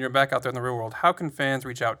 when you're back out there in the real world, how can fans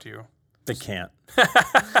reach out to you? They can't.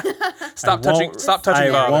 Stop touching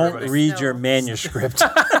I Bob, won't everybody. read your manuscript.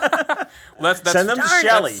 That's Send them to Darn it.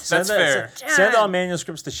 Shelley. That's fair. Send all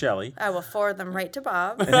manuscripts to Shelley, I will forward them right to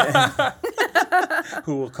Bob.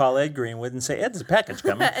 who will call Ed Greenwood and say, Ed, there's a package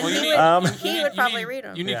coming. And Well, you he need- would, he would probably read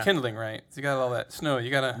them. You need Yeah. kindling, right? You got all that snow.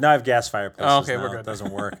 You got to... No, I have gas fireplaces. Oh, okay, now. we're good. It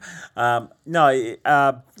doesn't work.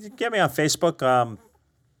 Get me on Facebook.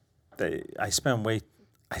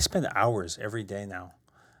 I spend hours every day now.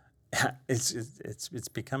 It's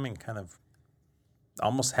becoming kind of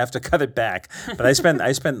almost have to cut it back. But I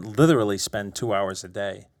literally spend 2 hours a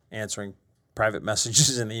day answering private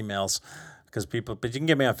messages and emails because people. But you can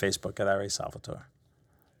get me on Facebook at R.A. Salvatore,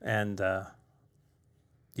 and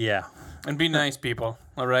yeah. And be nice, people.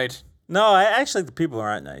 All right? No, actually the people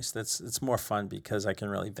aren't nice. It's more fun because I can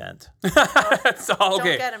really vent. That's all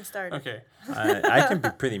okay. Don't get him started. Okay. I can be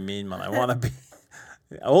pretty mean when I want to be.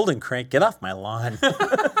 Old and crank, get off my lawn.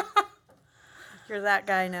 You're that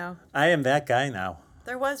guy now. I am that guy now.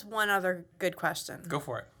 There was one other good question. Go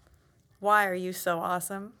for it. Why are you so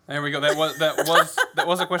awesome? There we go. That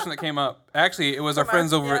was a question that came up. Actually, it was our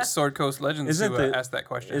friends over at Sword Coast Legends who asked that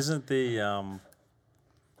question. Isn't the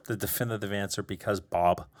definitive answer because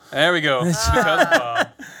Bob? There we go. Because Bob.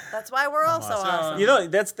 That's why we're all so awesome. You know,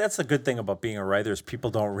 that's the good thing about being a writer is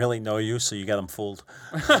people don't really know you, so you got them fooled.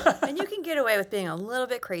 And you can get away with being a little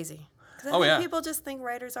bit crazy. Because I Oh, think yeah. people just think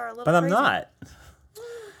writers are a little But I'm crazy. not.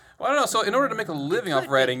 Well, I don't know. So, in order to make a living off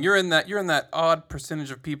writing, you're in that odd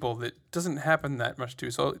percentage of people that doesn't happen that much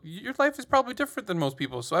to. So, your life is probably different than most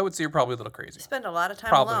people. So, I would say you're probably a little crazy. Spend a lot of time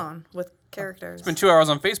Probably. alone with characters. Spend 2 hours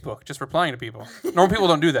on Facebook just replying to people. Normal people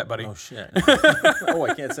don't do that, buddy. Oh shit. Oh,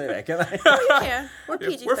 I can't say that, can I? Oh, you can. We're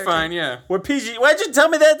PG-13. We're fine, yeah. We're PG. Why'd you tell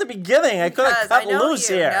me that at the beginning? I could have Because I cut know loose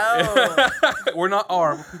you. here. No. We're not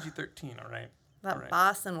R. We're PG-13, all right? That All right.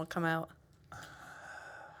 Boston will come out.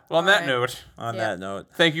 Well, on that right. note, On Yeah. that note,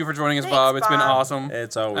 thank you for joining us, Thanks, Bob. It's been Bob. awesome.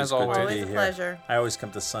 it's always As good always. to Always be a here. pleasure. I always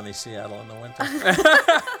come to sunny Seattle in the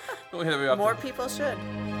winter. We'll hit it up More there. people should.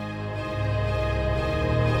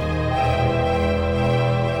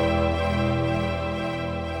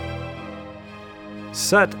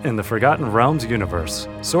 Set in the Forgotten Realms universe,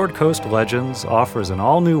 Sword Coast Legends offers an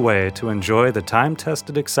all-new way to enjoy the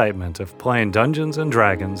time-tested excitement of playing Dungeons &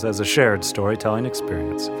 Dragons as a shared storytelling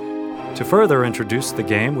experience. To further introduce the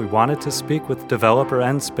game, we wanted to speak with developer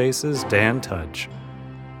N-Space's Dan Tudge.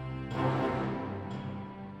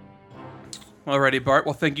 Alrighty, Bart.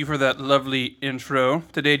 Well, thank you for that lovely intro.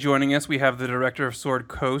 Today joining us, we have the director of Sword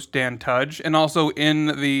Coast, Dan Tudge, and also in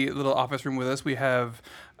the little office room with us, we have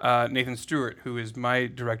Nathan Stewart, who is my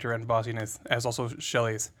director and bossiness, as also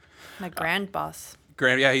Shelley's. My grand boss.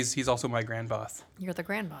 He's also my grand boss. You're the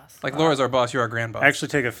grand boss. Like Laura's our boss, you're our grand boss. I actually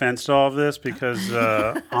take offense to all of this because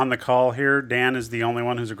on the call here, Dan is the only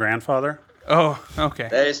one who's a grandfather. Oh, okay.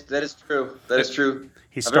 That is true. That is true.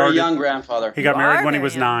 He A started. very young grandfather. He got You married are when he very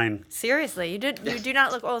was young. 9. Seriously, you do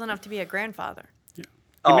not look old enough to be a grandfather.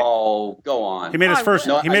 Oh, go on. He made his I first.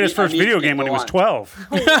 will. He made his first video game when he was 12.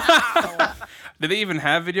 Did they even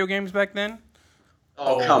have video games back then?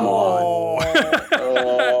 Oh, come on.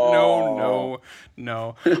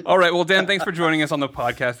 No. All right. Well, Dan, thanks for joining us on the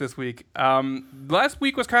podcast this week. Last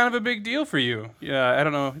week was kind of a big deal for you. Yeah, I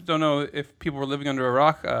don't know if people were living under a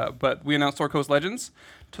rock, but we announced Sword Coast Legends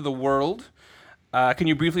to the world. Can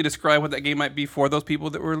you briefly describe what that game might be for those people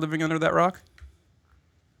that were living under that rock?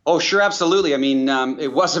 Oh, sure, absolutely. I mean,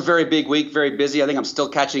 it was a very big week, very busy. I think I'm still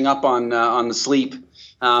catching up on the sleep.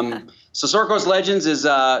 So Sword Coast Legends is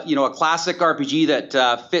a classic RPG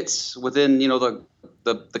that fits within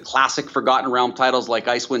the classic Forgotten Realm titles like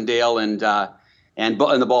Icewind Dale and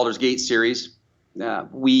the Baldur's Gate series.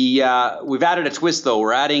 We've added a twist though.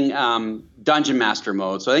 We're adding Dungeon Master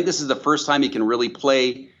mode. So I think this is the first time you can really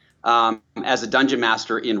play as a Dungeon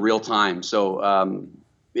Master in real time. So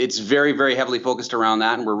it's very, very heavily focused around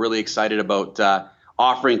that, and we're really excited about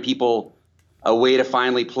offering people a way to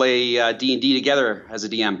finally play D&D together as a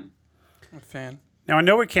DM. Now, I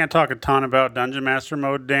know we can't talk a ton about Dungeon Master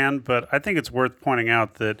mode, Dan, but I think it's worth pointing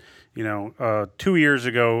out that, 2 years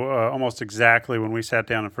ago, almost exactly when we sat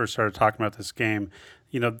down and first started talking about this game,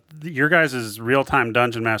 your guys' real-time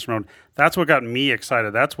Dungeon Master mode, that's what got me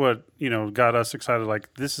excited. That's what, got us excited.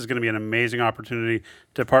 Like, this is going to be an amazing opportunity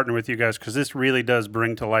to partner with you guys, because this really does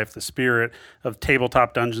bring to life the spirit of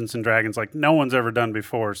tabletop Dungeons and Dragons like no one's ever done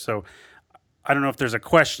before. So I don't know if there's a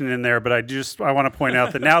question in there, but I want to point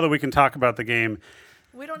out that now that we can talk about the game,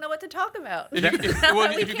 We don't know what to talk about. If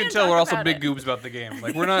you can tell, we're also big goobs about the game.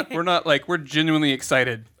 Like we're genuinely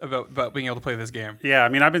excited about being able to play this game. Yeah, I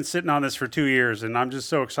mean, I've been sitting on this for 2 years, and I'm just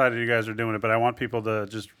so excited you guys are doing it. But I want people to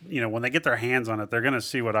just, when they get their hands on it, they're going to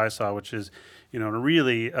see what I saw, which is, a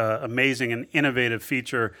really amazing and innovative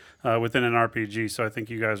feature within an RPG. So I think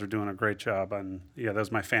you guys are doing a great job. And yeah, that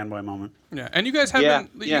was my fanboy moment. Yeah, and you guys have been.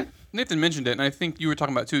 Nathan mentioned it, and I think you were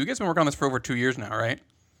talking about it too. You guys have been working on this for over 2 years now, right?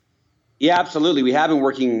 Yeah, absolutely. We have been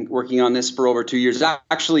working on this for over 2 years.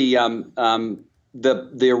 Actually,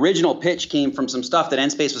 the original pitch came from some stuff that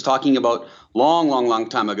Nspace was talking about long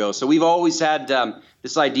time ago. So we've always had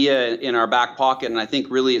this idea in our back pocket, and I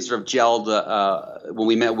think really it sort of gelled when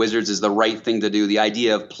we met Wizards as the right thing to do. The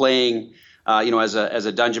idea of playing, as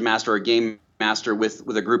a dungeon master or a game master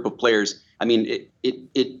with a group of players. I mean,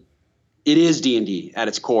 it is D&D at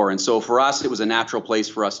its core, and so for us, it was a natural place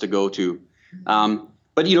for us to go to.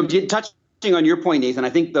 But touching on your point, Nathan, I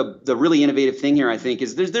think the really innovative thing here, I think,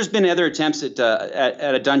 is there's been other attempts at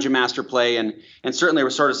a dungeon master play, and certainly we're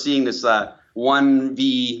sort of seeing this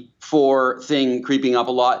 1v4 thing creeping up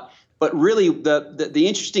a lot. But really, the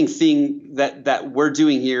interesting thing that we're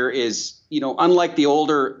doing here is, unlike the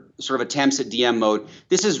older sort of attempts at DM mode,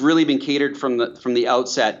 this has really been catered from the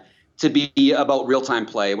outset to be about real time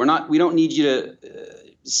play. We don't need you to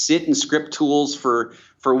sit and script tools for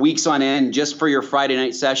weeks on end just for your Friday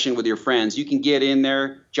night session with your friends. You can get in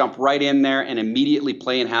there, jump right in there, and immediately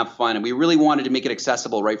play and have fun. And we really wanted to make it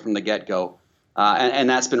accessible right from the get-go. And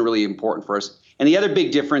that's been really important for us. And the other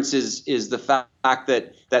big difference is the fact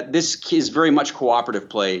that this is very much cooperative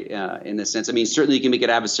play in this sense. I mean, certainly you can make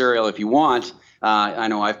it adversarial if you want. I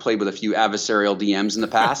know I've played with a few adversarial DMs in the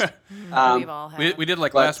past. We've all had. We did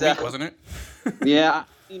last week, wasn't it? Yeah,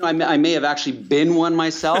 I may have actually been one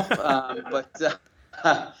myself, but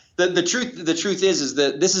the truth is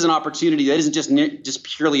that this is an opportunity that isn't just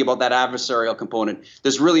purely about that adversarial component.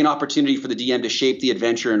 There's really an opportunity for the DM to shape the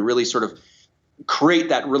adventure and really sort of create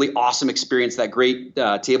that really awesome experience that great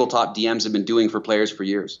tabletop DMs have been doing for players for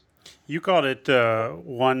years. You called it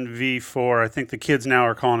 1v4. I think the kids now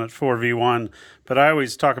are calling it 4v1. But I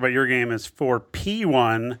always talk about your game as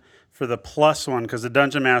 4p1 for the plus one, because the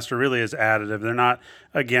Dungeon Master really is additive. They're not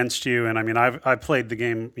against you. And I mean, I've played the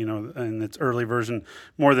game, in its early version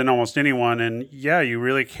more than almost anyone. And yeah, you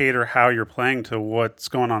really cater how you're playing to what's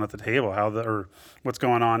going on at the table, or what's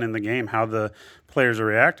going on in the game, how the players are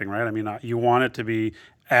reacting, right? I mean, you want it to be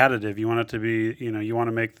additive. You want it to be, you want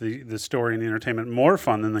to make the story and the entertainment more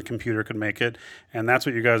fun than the computer could make it. And that's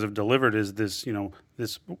what you guys have delivered, is this,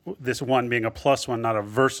 this one being a plus one, not a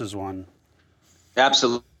versus one.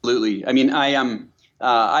 Absolutely. I mean,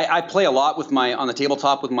 I play a lot on the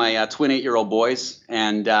tabletop with my twin 8-year-old boys,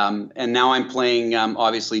 and now I'm playing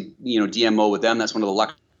obviously DMO with them. That's one of the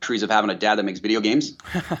luxuries of having a dad that makes video games.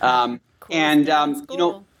 Cool. And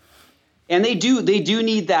cool. and they do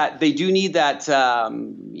need that that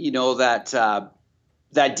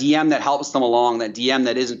DM that helps them along, that DM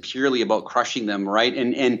that isn't purely about crushing them, right?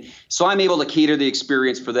 And so I'm able to cater the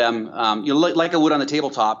experience for them, like I would on the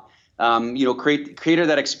tabletop. Create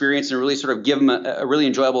that experience and really sort of give them a really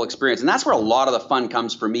enjoyable experience. And that's where a lot of the fun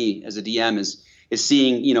comes for me as a DM is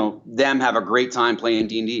seeing, them have a great time playing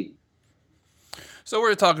D&D. So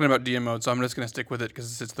we're talking about DM mode, so I'm just going to stick with it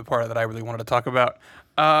because it's the part that I really wanted to talk about.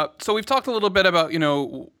 So we've talked a little bit about,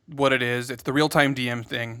 what it is. It's the real-time DM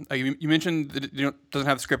thing. You mentioned that it doesn't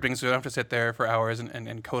have the scripting, so you don't have to sit there for hours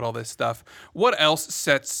and code all this stuff. What else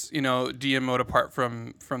sets, DM mode apart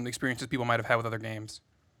from the experiences people might have had with other games?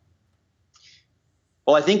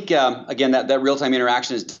 Well, I think again that real-time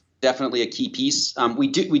interaction is definitely a key piece. We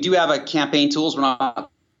do have a campaign tools. We're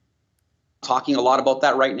not talking a lot about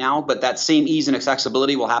that right now, but that same ease and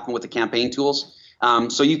accessibility will happen with the campaign tools.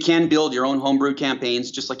 So you can build your own homebrewed campaigns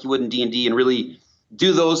just like you would in D&D, and really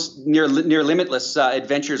do those near limitless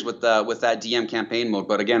adventures with that DM campaign mode.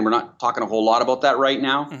 But again, we're not talking a whole lot about that right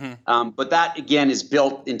now. Mm-hmm. But that again is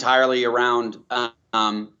built entirely around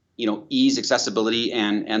ease, accessibility,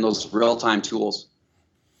 and those real-time tools.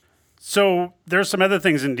 So there's some other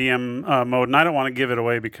things in DM mode, and I don't want to give it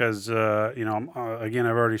away because again,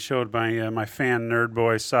 I've already showed my fan nerd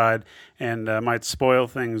boy side, and might spoil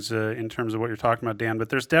things in terms of what you're talking about, Dan. But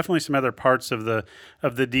there's definitely some other parts of the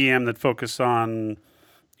DM that focus on,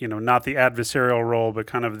 not the adversarial role, but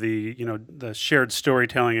kind of the the shared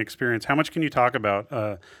storytelling experience. How much can you talk about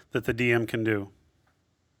that the DM can do?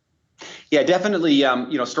 Yeah, definitely.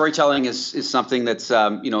 Storytelling is something that's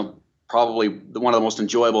probably one of the most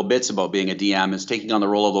enjoyable bits about being a DM is taking on the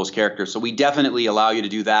role of those characters. So we definitely allow you to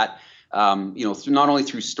do that. Not only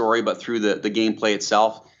through story but through the gameplay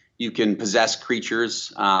itself. You can possess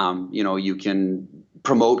creatures. You can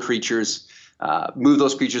promote creatures, move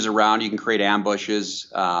those creatures around. You can create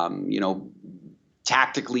ambushes.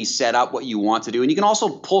 Tactically set up what you want to do, and you can also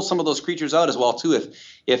pull some of those creatures out as well too.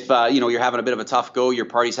 If you're having a bit of a tough go, your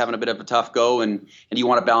party's having a bit of a tough go, and you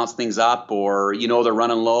want to balance things up, or they're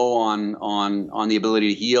running low on the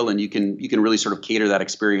ability to heal, and you can really sort of cater that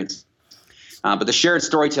experience. But the shared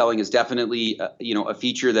storytelling is definitely a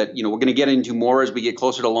feature that we're going to get into more as we get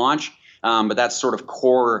closer to launch. But that's sort of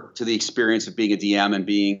core to the experience of being a DM and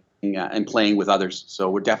being and playing with others. So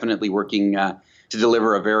we're definitely working to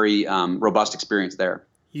deliver a very robust experience there.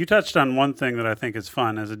 You touched on one thing that I think is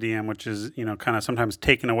fun as a DM, which is, kind of sometimes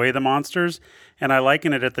taking away the monsters. And I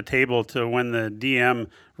liken it at the table to when the DM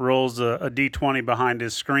rolls a D20 behind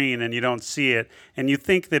his screen and you don't see it. And you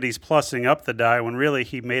think that he's plussing up the die when really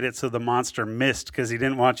he made it so the monster missed because he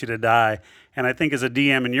didn't want you to die. And I think as a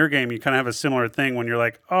DM in your game, you kind of have a similar thing when you're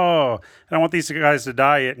like, oh, I don't want these guys to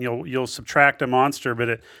die yet, and you'll subtract a monster.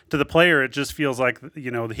 But to the player, it just feels like,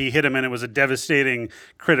 he hit him and it was a devastating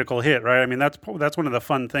critical hit, right? I mean, that's one of the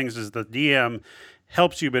fun things is the DM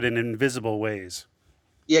helps you, but in invisible ways.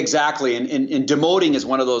 Yeah, exactly. And demoting is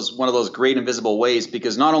one of those great invisible ways,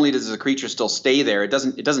 because not only does the creature still stay there, it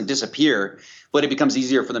doesn't disappear, but it becomes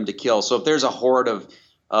easier for them to kill. So if there's a horde of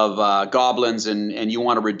goblins and you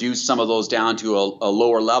want to reduce some of those down to a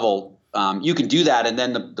lower level, you can do that, and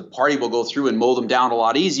then the party will go through and mow them down a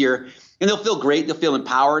lot easier, and they'll feel great, they'll feel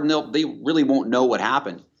empowered, and they really won't know what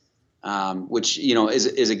happened. Which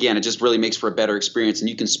is again, it just really makes for a better experience, and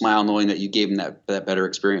you can smile knowing that you gave them that better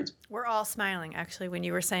experience. We're all smiling actually when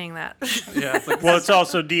you were saying that. Yeah. Well, it's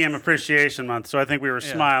also DM Appreciation Month, so I think we were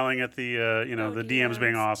smiling at the the DMs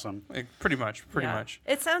being awesome. Pretty much.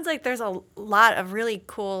 It sounds like there's a lot of really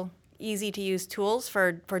cool, easy to use tools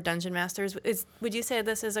for Dungeon Masters. Would you say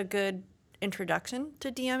this is a good introduction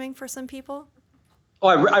to DMing for some people? Oh,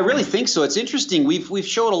 I really think so. It's interesting. We've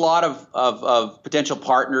showed a lot of potential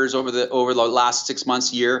partners over the last 6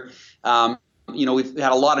 months, year. We've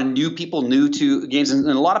had a lot of new people new to games, and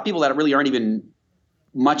a lot of people that really aren't even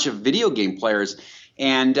much of video game players.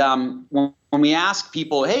 And when we ask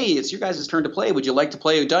people, hey, it's your guys' turn to play, would you like to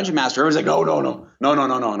play a Dungeon Master? Everyone's like, no.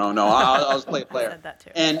 I'll just play a player. I said that too.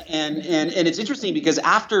 And it's interesting because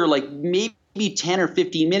after maybe 10 or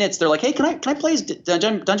 15 minutes, they're like, hey, can I play as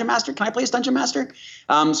Dungeon Master? Can I play as Dungeon Master?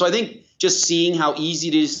 So I think just seeing how easy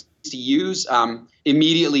it is to use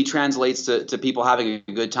immediately translates to people having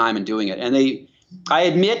a good time and doing it. And I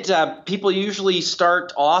admit, people usually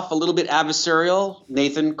start off a little bit adversarial.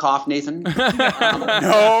 Nathan.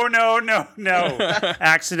 No.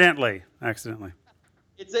 Accidentally.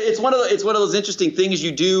 It's one of those interesting things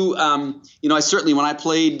you do. I certainly, when I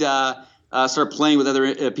played, started playing with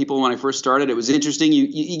other people when I first started, it was interesting.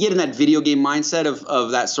 You get in that video game mindset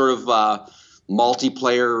of that sort of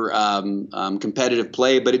multiplayer competitive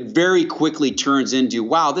play, but it very quickly turns into,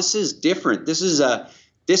 wow, this is different. This is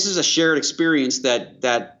a shared experience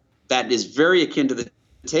that is very akin to the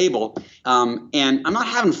table. And I'm not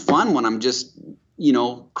having fun when I'm just,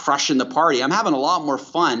 crushing the party. I'm having a lot more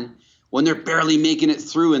fun when they're barely making it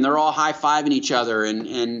through and they're all high-fiving each other and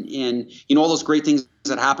all those great things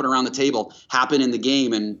that happen around the table happen in the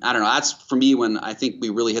game. And I don't know, that's for me when I think we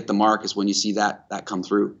really hit the mark is when you see that come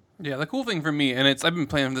through. Yeah, the cool thing for me, and I've been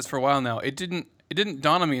playing this for a while now, it didn't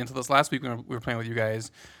dawn on me until this last week when we were playing with you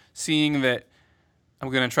guys, seeing that, I'm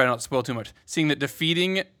going to try not to spoil too much, seeing that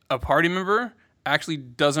defeating a party member actually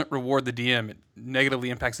doesn't reward the DM. It negatively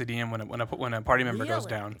impacts the DM when a party member goes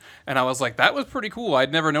down. And I was like, that was pretty cool.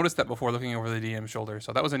 I'd never noticed that before looking over the DM's shoulder.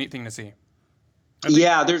 So that was a neat thing to see.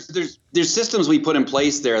 Yeah, there's systems we put in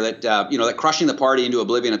place there that that crushing the party into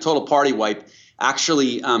oblivion, a total party wipe,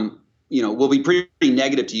 actually will be pretty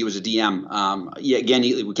negative to you as a DM. Again,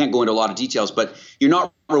 we can't go into a lot of details, but you're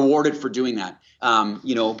not rewarded for doing that.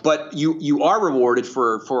 But you are rewarded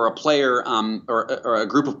for a player or a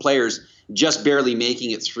group of players just barely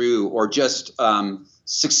making it through or just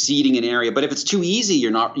succeeding in an area. But if it's too easy,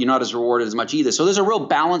 you're not as rewarded as much either. So there's a real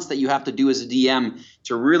balance that you have to do as a DM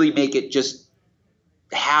to really make it just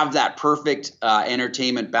have that perfect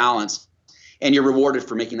entertainment balance, and you're rewarded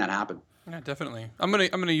for making that happen. Yeah, definitely. I'm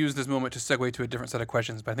gonna use this moment to segue to a different set of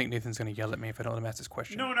questions, but I think Nathan's gonna yell at me if I don't let him ask this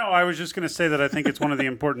question. No, I was just going to say that I think it's one of the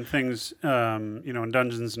important things, in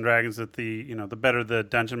Dungeons and Dragons, that the better the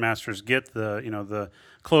dungeon masters get, the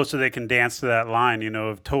closer they can dance to that line,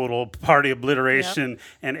 of total party obliteration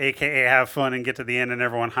and AKA have fun and get to the end and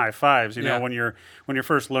everyone high fives. When you're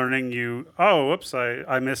first learning,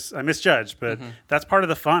 I misjudged, but that's part of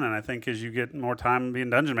the fun. And I think as you get more time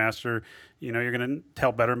being dungeon master, you're going to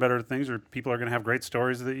tell better and better things, or people are going to have great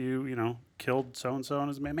stories that you killed so and so, and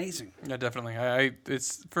it's amazing. Yeah, definitely.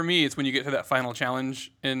 It's for me. It's when you get to that final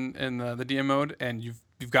challenge in the DM mode, and you've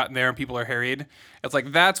gotten there, and people are harried. It's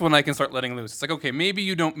like that's when I can start letting loose. It's like, okay, maybe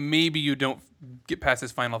you don't get past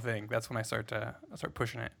this final thing. That's when I start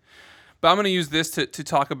pushing it. But I'm going to use this to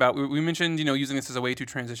talk about. We mentioned using this as a way to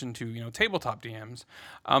transition to tabletop DMs.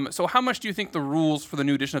 So how much do you think the rules for the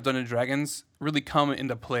new edition of Dungeons & Dragons really come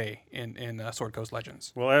into play in Sword Coast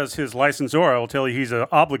Legends? Well, as his licensor, I will tell you he's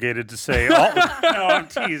obligated to say. No, I'm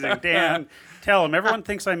teasing, Dan. Tell him. Everyone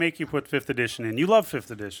thinks I make you put 5th edition in. You love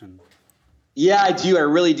 5th edition. Yeah, I do. I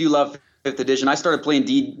really do love 5th edition. I started playing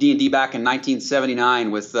D&D back in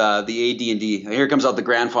 1979 with the AD&D. Here comes out the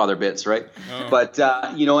grandfather bits, right? Oh. But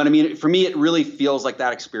you know what I mean? For me, it really feels like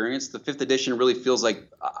that experience. The 5th edition really feels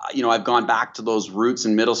like I've gone back to those roots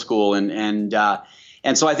in middle school, and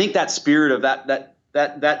so I think that spirit of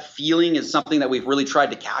that feeling is something that we've really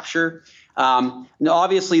tried to capture. Now,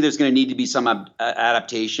 obviously, there's going to need to be some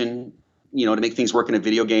adaptation, to make things work in a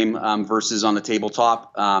video game versus on the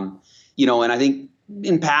tabletop. And I think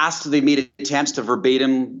in past they've made attempts to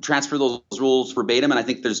verbatim transfer those rules verbatim, and I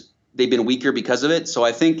think they've been weaker because of it. So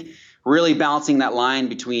I think really balancing that line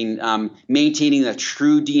between maintaining the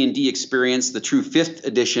true D&D experience, the true 5th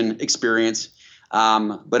edition experience,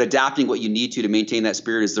 but adapting what you need to maintain that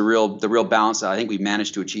spirit is the real balance that I think we've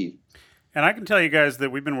managed to achieve. And I can tell you guys that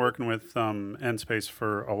we've been working with Endspace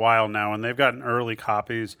for a while now, and they've gotten early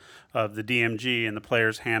copies of the DMG and the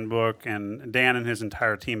Player's Handbook, and Dan and his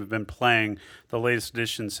entire team have been playing the latest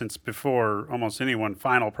edition since before almost anyone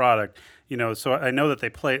final product. So I know that they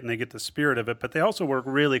play it and they get the spirit of it, but they also work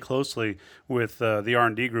really closely with the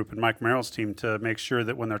R&D group and Mike Merrill's team to make sure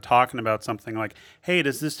that when they're talking about something like, hey,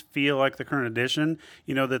 does this feel like the current edition?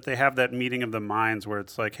 That they have that meeting of the minds where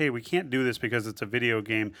it's like, hey, we can't do this because it's a video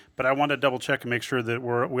game, but I want to double check and make sure that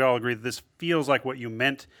we all agree that this feels like what you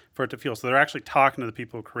meant for it to feel. So they're actually talking to the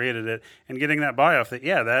people who created it and getting that buy-off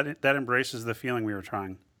that, that embraces the feeling we were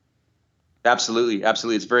trying. Absolutely.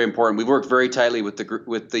 It's very important. We've worked very tightly with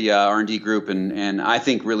the R&D group, and I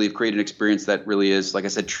think really have created an experience that really is, like I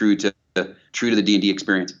said, true to the D&D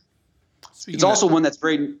experience. It's also one that's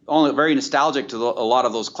very nostalgic to a lot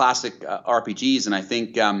of those classic RPGs, and I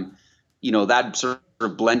think that sort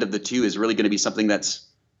of blend of the two is really going to be something that's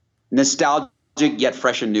nostalgic yet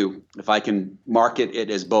fresh and new. If I can market it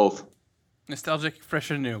as both. Nostalgic, fresh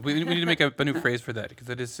and new. We need to make a new phrase for that because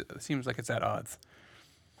it seems like it's at odds.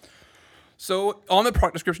 So on the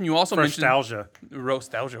product description, you also mentioned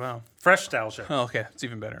Roastalgia. Wow, Freshtalgia. Oh, okay, it's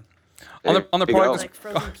even better. On the product, like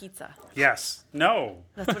frozen pizza. Yes. No.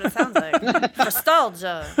 That's what it sounds like.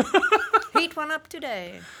 Nostalgia. Heat one up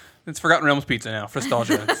today. It's Forgotten Realms pizza now.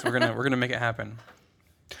 Frostalgia. So we're gonna make it happen.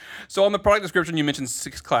 So on the product description, you mentioned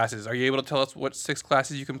 6 classes. Are you able to tell us what 6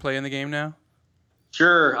 classes you can play in the game now?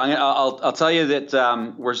 Sure. I'll tell you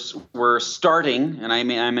that we're starting, and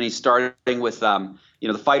I'm starting with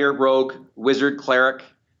the fighter, rogue, wizard, cleric,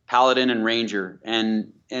 paladin, and ranger,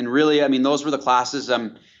 and really, those were the classes.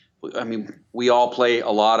 We all play a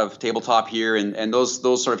lot of tabletop here, and those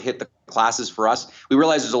sort of hit the classes for us. We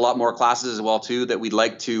realize there's a lot more classes as well too that we'd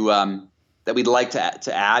like to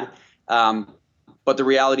add. But the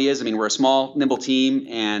reality is, we're a small, nimble team,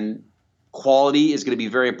 and quality is going to be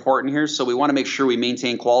very important here. So we want to make sure we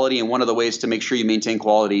maintain quality, and one of the ways to make sure you maintain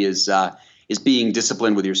quality is being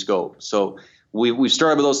disciplined with your scope. So we've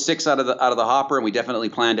started with those 6 out of the hopper, and we definitely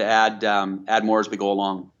plan to add more as we go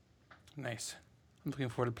along. Nice. I'm looking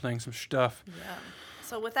forward to playing some stuff. Yeah.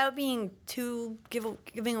 So without being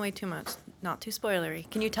giving away too much, not too spoilery,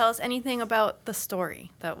 can you tell us anything about the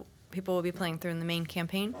story that people will be playing through in the main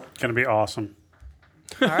campaign? Going to be awesome.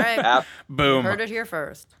 All right. Boom. You heard it here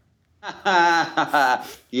first. Yeah,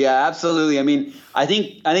 absolutely. I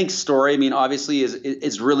think story, obviously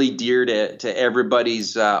is really dear to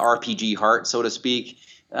everybody's RPG heart, so to speak.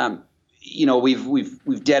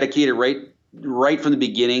 We've dedicated right from the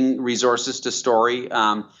beginning resources to story,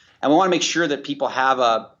 and we want to make sure that people have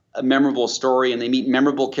a memorable story and they meet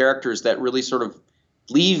memorable characters that really sort of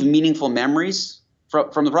leave meaningful memories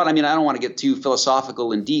from the product. I mean, I don't want to get too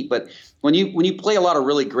philosophical and deep, but when you play a lot of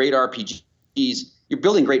really great RPGs, you're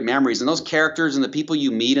building great memories, and those characters and the people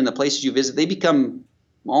you meet and the places you visit, they become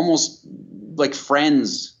almost like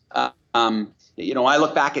friends. I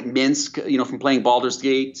look back at Minsk, from playing Baldur's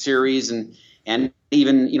Gate series and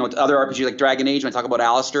even, other RPGs like Dragon Age, when I talk about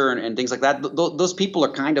Alistair and things like that. Those people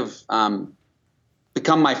are kind of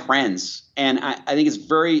become my friends. And I think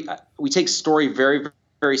we take story very,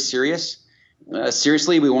 very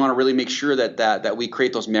seriously. We want to really make sure that we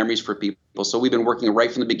create those memories for people. So we've been working right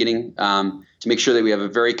from the beginning to make sure that we have a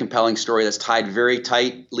very compelling story that's tied very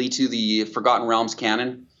tightly to the Forgotten Realms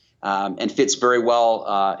canon and fits very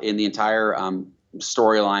well in the entire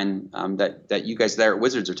storyline that you guys there at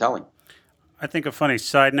Wizards are telling. I think a funny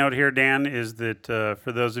side note here, Dan, is that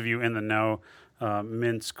for those of you in the know,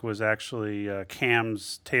 Minsk was actually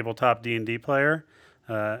Cam's tabletop D&D player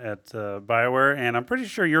at BioWare, and I'm pretty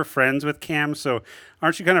sure you're friends with Cam, so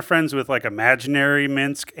aren't you kind of friends with like imaginary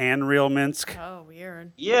Minsk and real Minsk? Oh,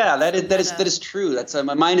 weird. Yeah, that is true. That's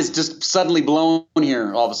my mind is just suddenly blown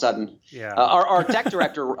here all of a sudden. Yeah. Our tech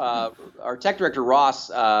director, Ross,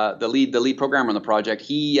 the lead programmer on the project,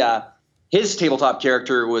 his tabletop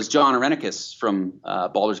character was John Arenicus from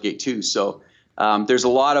Baldur's Gate 2. So there's a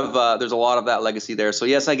lot of that legacy there. So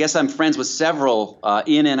yes, I guess I'm friends with several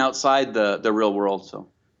in and outside the real world. So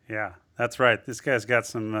yeah, that's right. This guy's got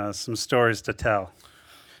some stories to tell.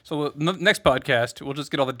 So next podcast, we'll just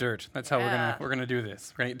get all the dirt. That's how we're gonna do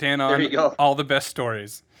this. We're gonna get Dan on all the best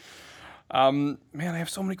stories. Man, I have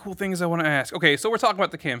so many cool things I want to ask. Okay, so we're talking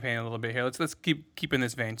about the campaign a little bit here. Let's keep in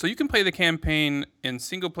this vein. So you can play the campaign in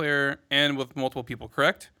single player and with multiple people,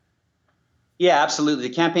 correct? Yeah, absolutely.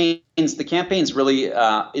 The campaigns really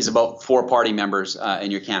is about 4 party members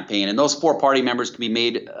in your campaign, and those 4 party members can be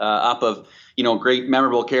made up of great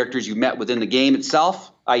memorable characters you met within the game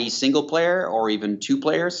itself, i.e. single player or even 2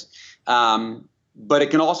 players. But it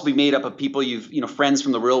can also be made up of people friends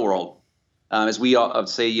from the real world. As we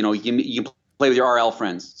say, you can play with your RL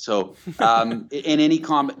friends. So in any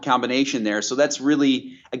combination there. So that's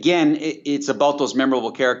really, again, it's about those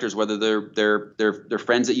memorable characters, whether they're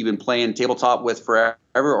friends that you've been playing tabletop with forever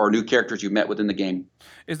or new characters you met within the game.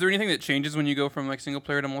 Is there anything that changes when you go from like single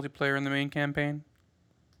player to multiplayer in the main campaign?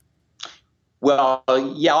 Well,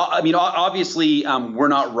 yeah. I mean, obviously, we're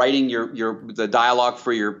not writing the dialogue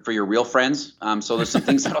for your real friends. So there's some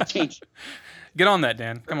things that'll change. Get on that,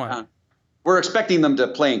 Dan. Come on. We're expecting them to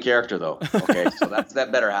play in character, though. Okay, so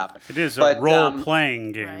that better happen. It is a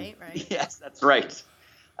role-playing game. Right. Yes, that's right.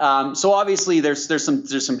 So obviously, there's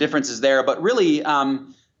some differences there, but really, I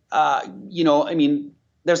mean,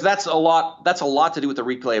 that's a lot to do with the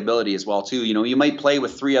replayability as well, too. You might play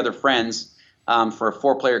with 3 other friends for a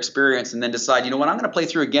 4-player experience, and then decide, I'm going to play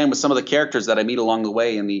through again with some of the characters that I meet along the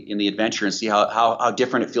way in the adventure, and see how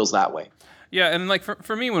different it feels that way. Yeah, and like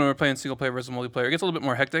for me, when we're playing single player versus multiplayer, it gets a little bit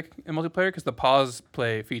more hectic in multiplayer because the pause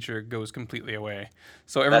play feature goes completely away.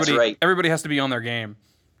 So everybody has to be on their game.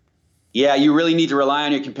 Yeah, you really need to rely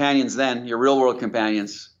on your companions then, your real world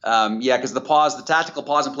companions. Because the tactical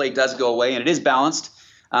pause and play does go away, and it is balanced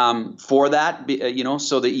for that.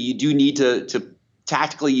 So that you do need to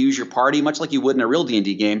tactically use your party, much like you would in a real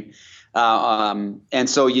D&D game. And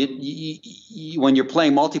so you when you're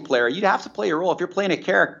playing multiplayer, you'd have to play your role. If you're playing a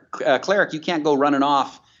cleric, you can't go running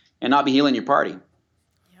off and not be healing your party.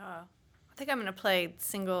 Yeah, I think I'm going to play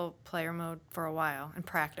single player mode for a while and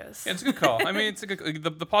practice. Yeah, it's a good call. I mean, it's a good.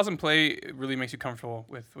 The pause and play really makes you comfortable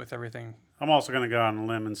with everything. I'm also going to go on a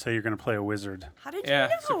limb and say you're going to play a wizard. How did you know?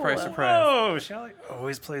 Surprise. Oh, Shelly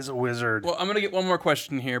always plays a wizard. Well, I'm going to get one more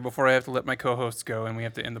question here before I have to let my co-hosts go and we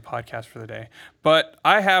have to end the podcast for the day. But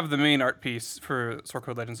I have the main art piece for Sword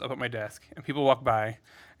Code Legends up at my desk, and people walk by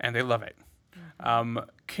and they love it. I'm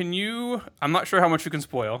not sure how much you can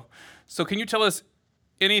spoil, so can you tell us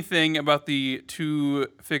anything about the 2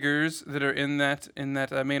 figures that are in that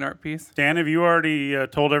main art piece? Dan, have you already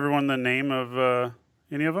told everyone the name of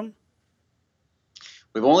any of them?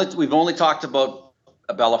 We've only talked about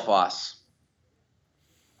Bellafoss.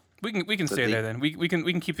 We can stay there then. We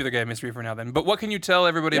can keep the other guy mystery for now then. But what can you tell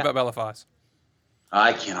everybody about Bellafoss?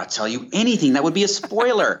 I cannot tell you anything. That would be a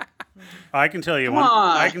spoiler. I can tell you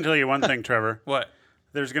one thing, Trevor. What?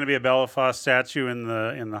 There's going to be a Bellafoss statue in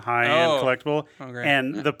the high-end collectible,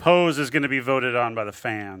 and the pose is going to be voted on by the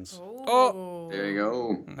fans. Oh, there you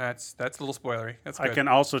go. That's a little spoilery. That's good. I can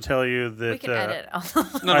also tell you that we can edit.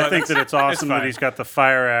 I think that it's awesome that he's got the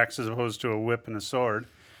fire axe as opposed to a whip and a sword.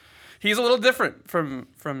 He's a little different from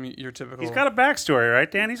your typical. He's got a backstory,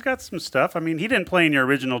 right, Dan? He's got some stuff. I mean, he didn't play in your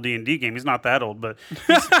original D&D game. He's not that old, but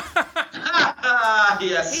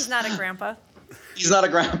Yes. He's not a grandpa. He's not a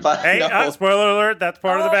grandpa. Hey, no. spoiler alert, that's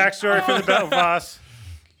part of the backstory for the Belfast.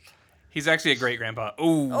 He's actually a great grandpa.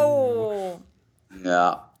 Ooh. Oh.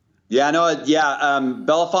 Yeah. Yeah, no,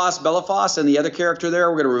 Belafoss and the other character there,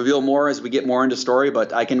 we're going to reveal more as we get more into story,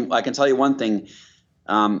 but I can tell you one thing.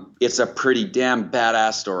 It's a pretty damn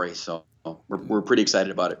badass story, so we're pretty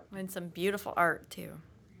excited about it. And some beautiful art, too.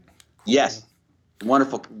 Yes.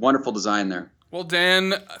 Wonderful, wonderful design there. Well,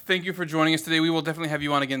 Dan, thank you for joining us today. We will definitely have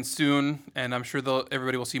you on again soon, and I'm sure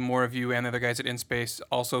everybody will see more of you and the other guys at InSpace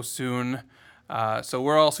also soon. So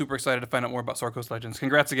we're all super excited to find out more about Sword Coast Legends.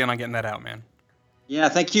 Congrats again on getting that out, man. Yeah,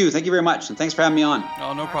 thank you. Thank you very much, and thanks for having me on.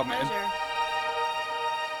 Oh, no problem, man. Pleasure.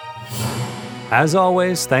 As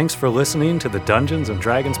always, thanks for listening to the Dungeons &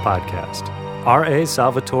 Dragons podcast. R.A.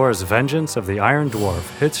 Salvatore's Vengeance of the Iron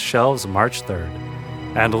Dwarf hits shelves March 3rd.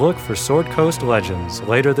 And look for Sword Coast Legends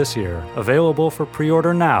later this year, available for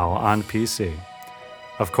pre-order now on PC.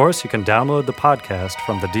 Of course, you can download the podcast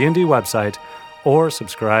from the D&D website or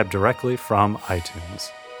subscribe directly from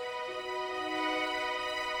iTunes.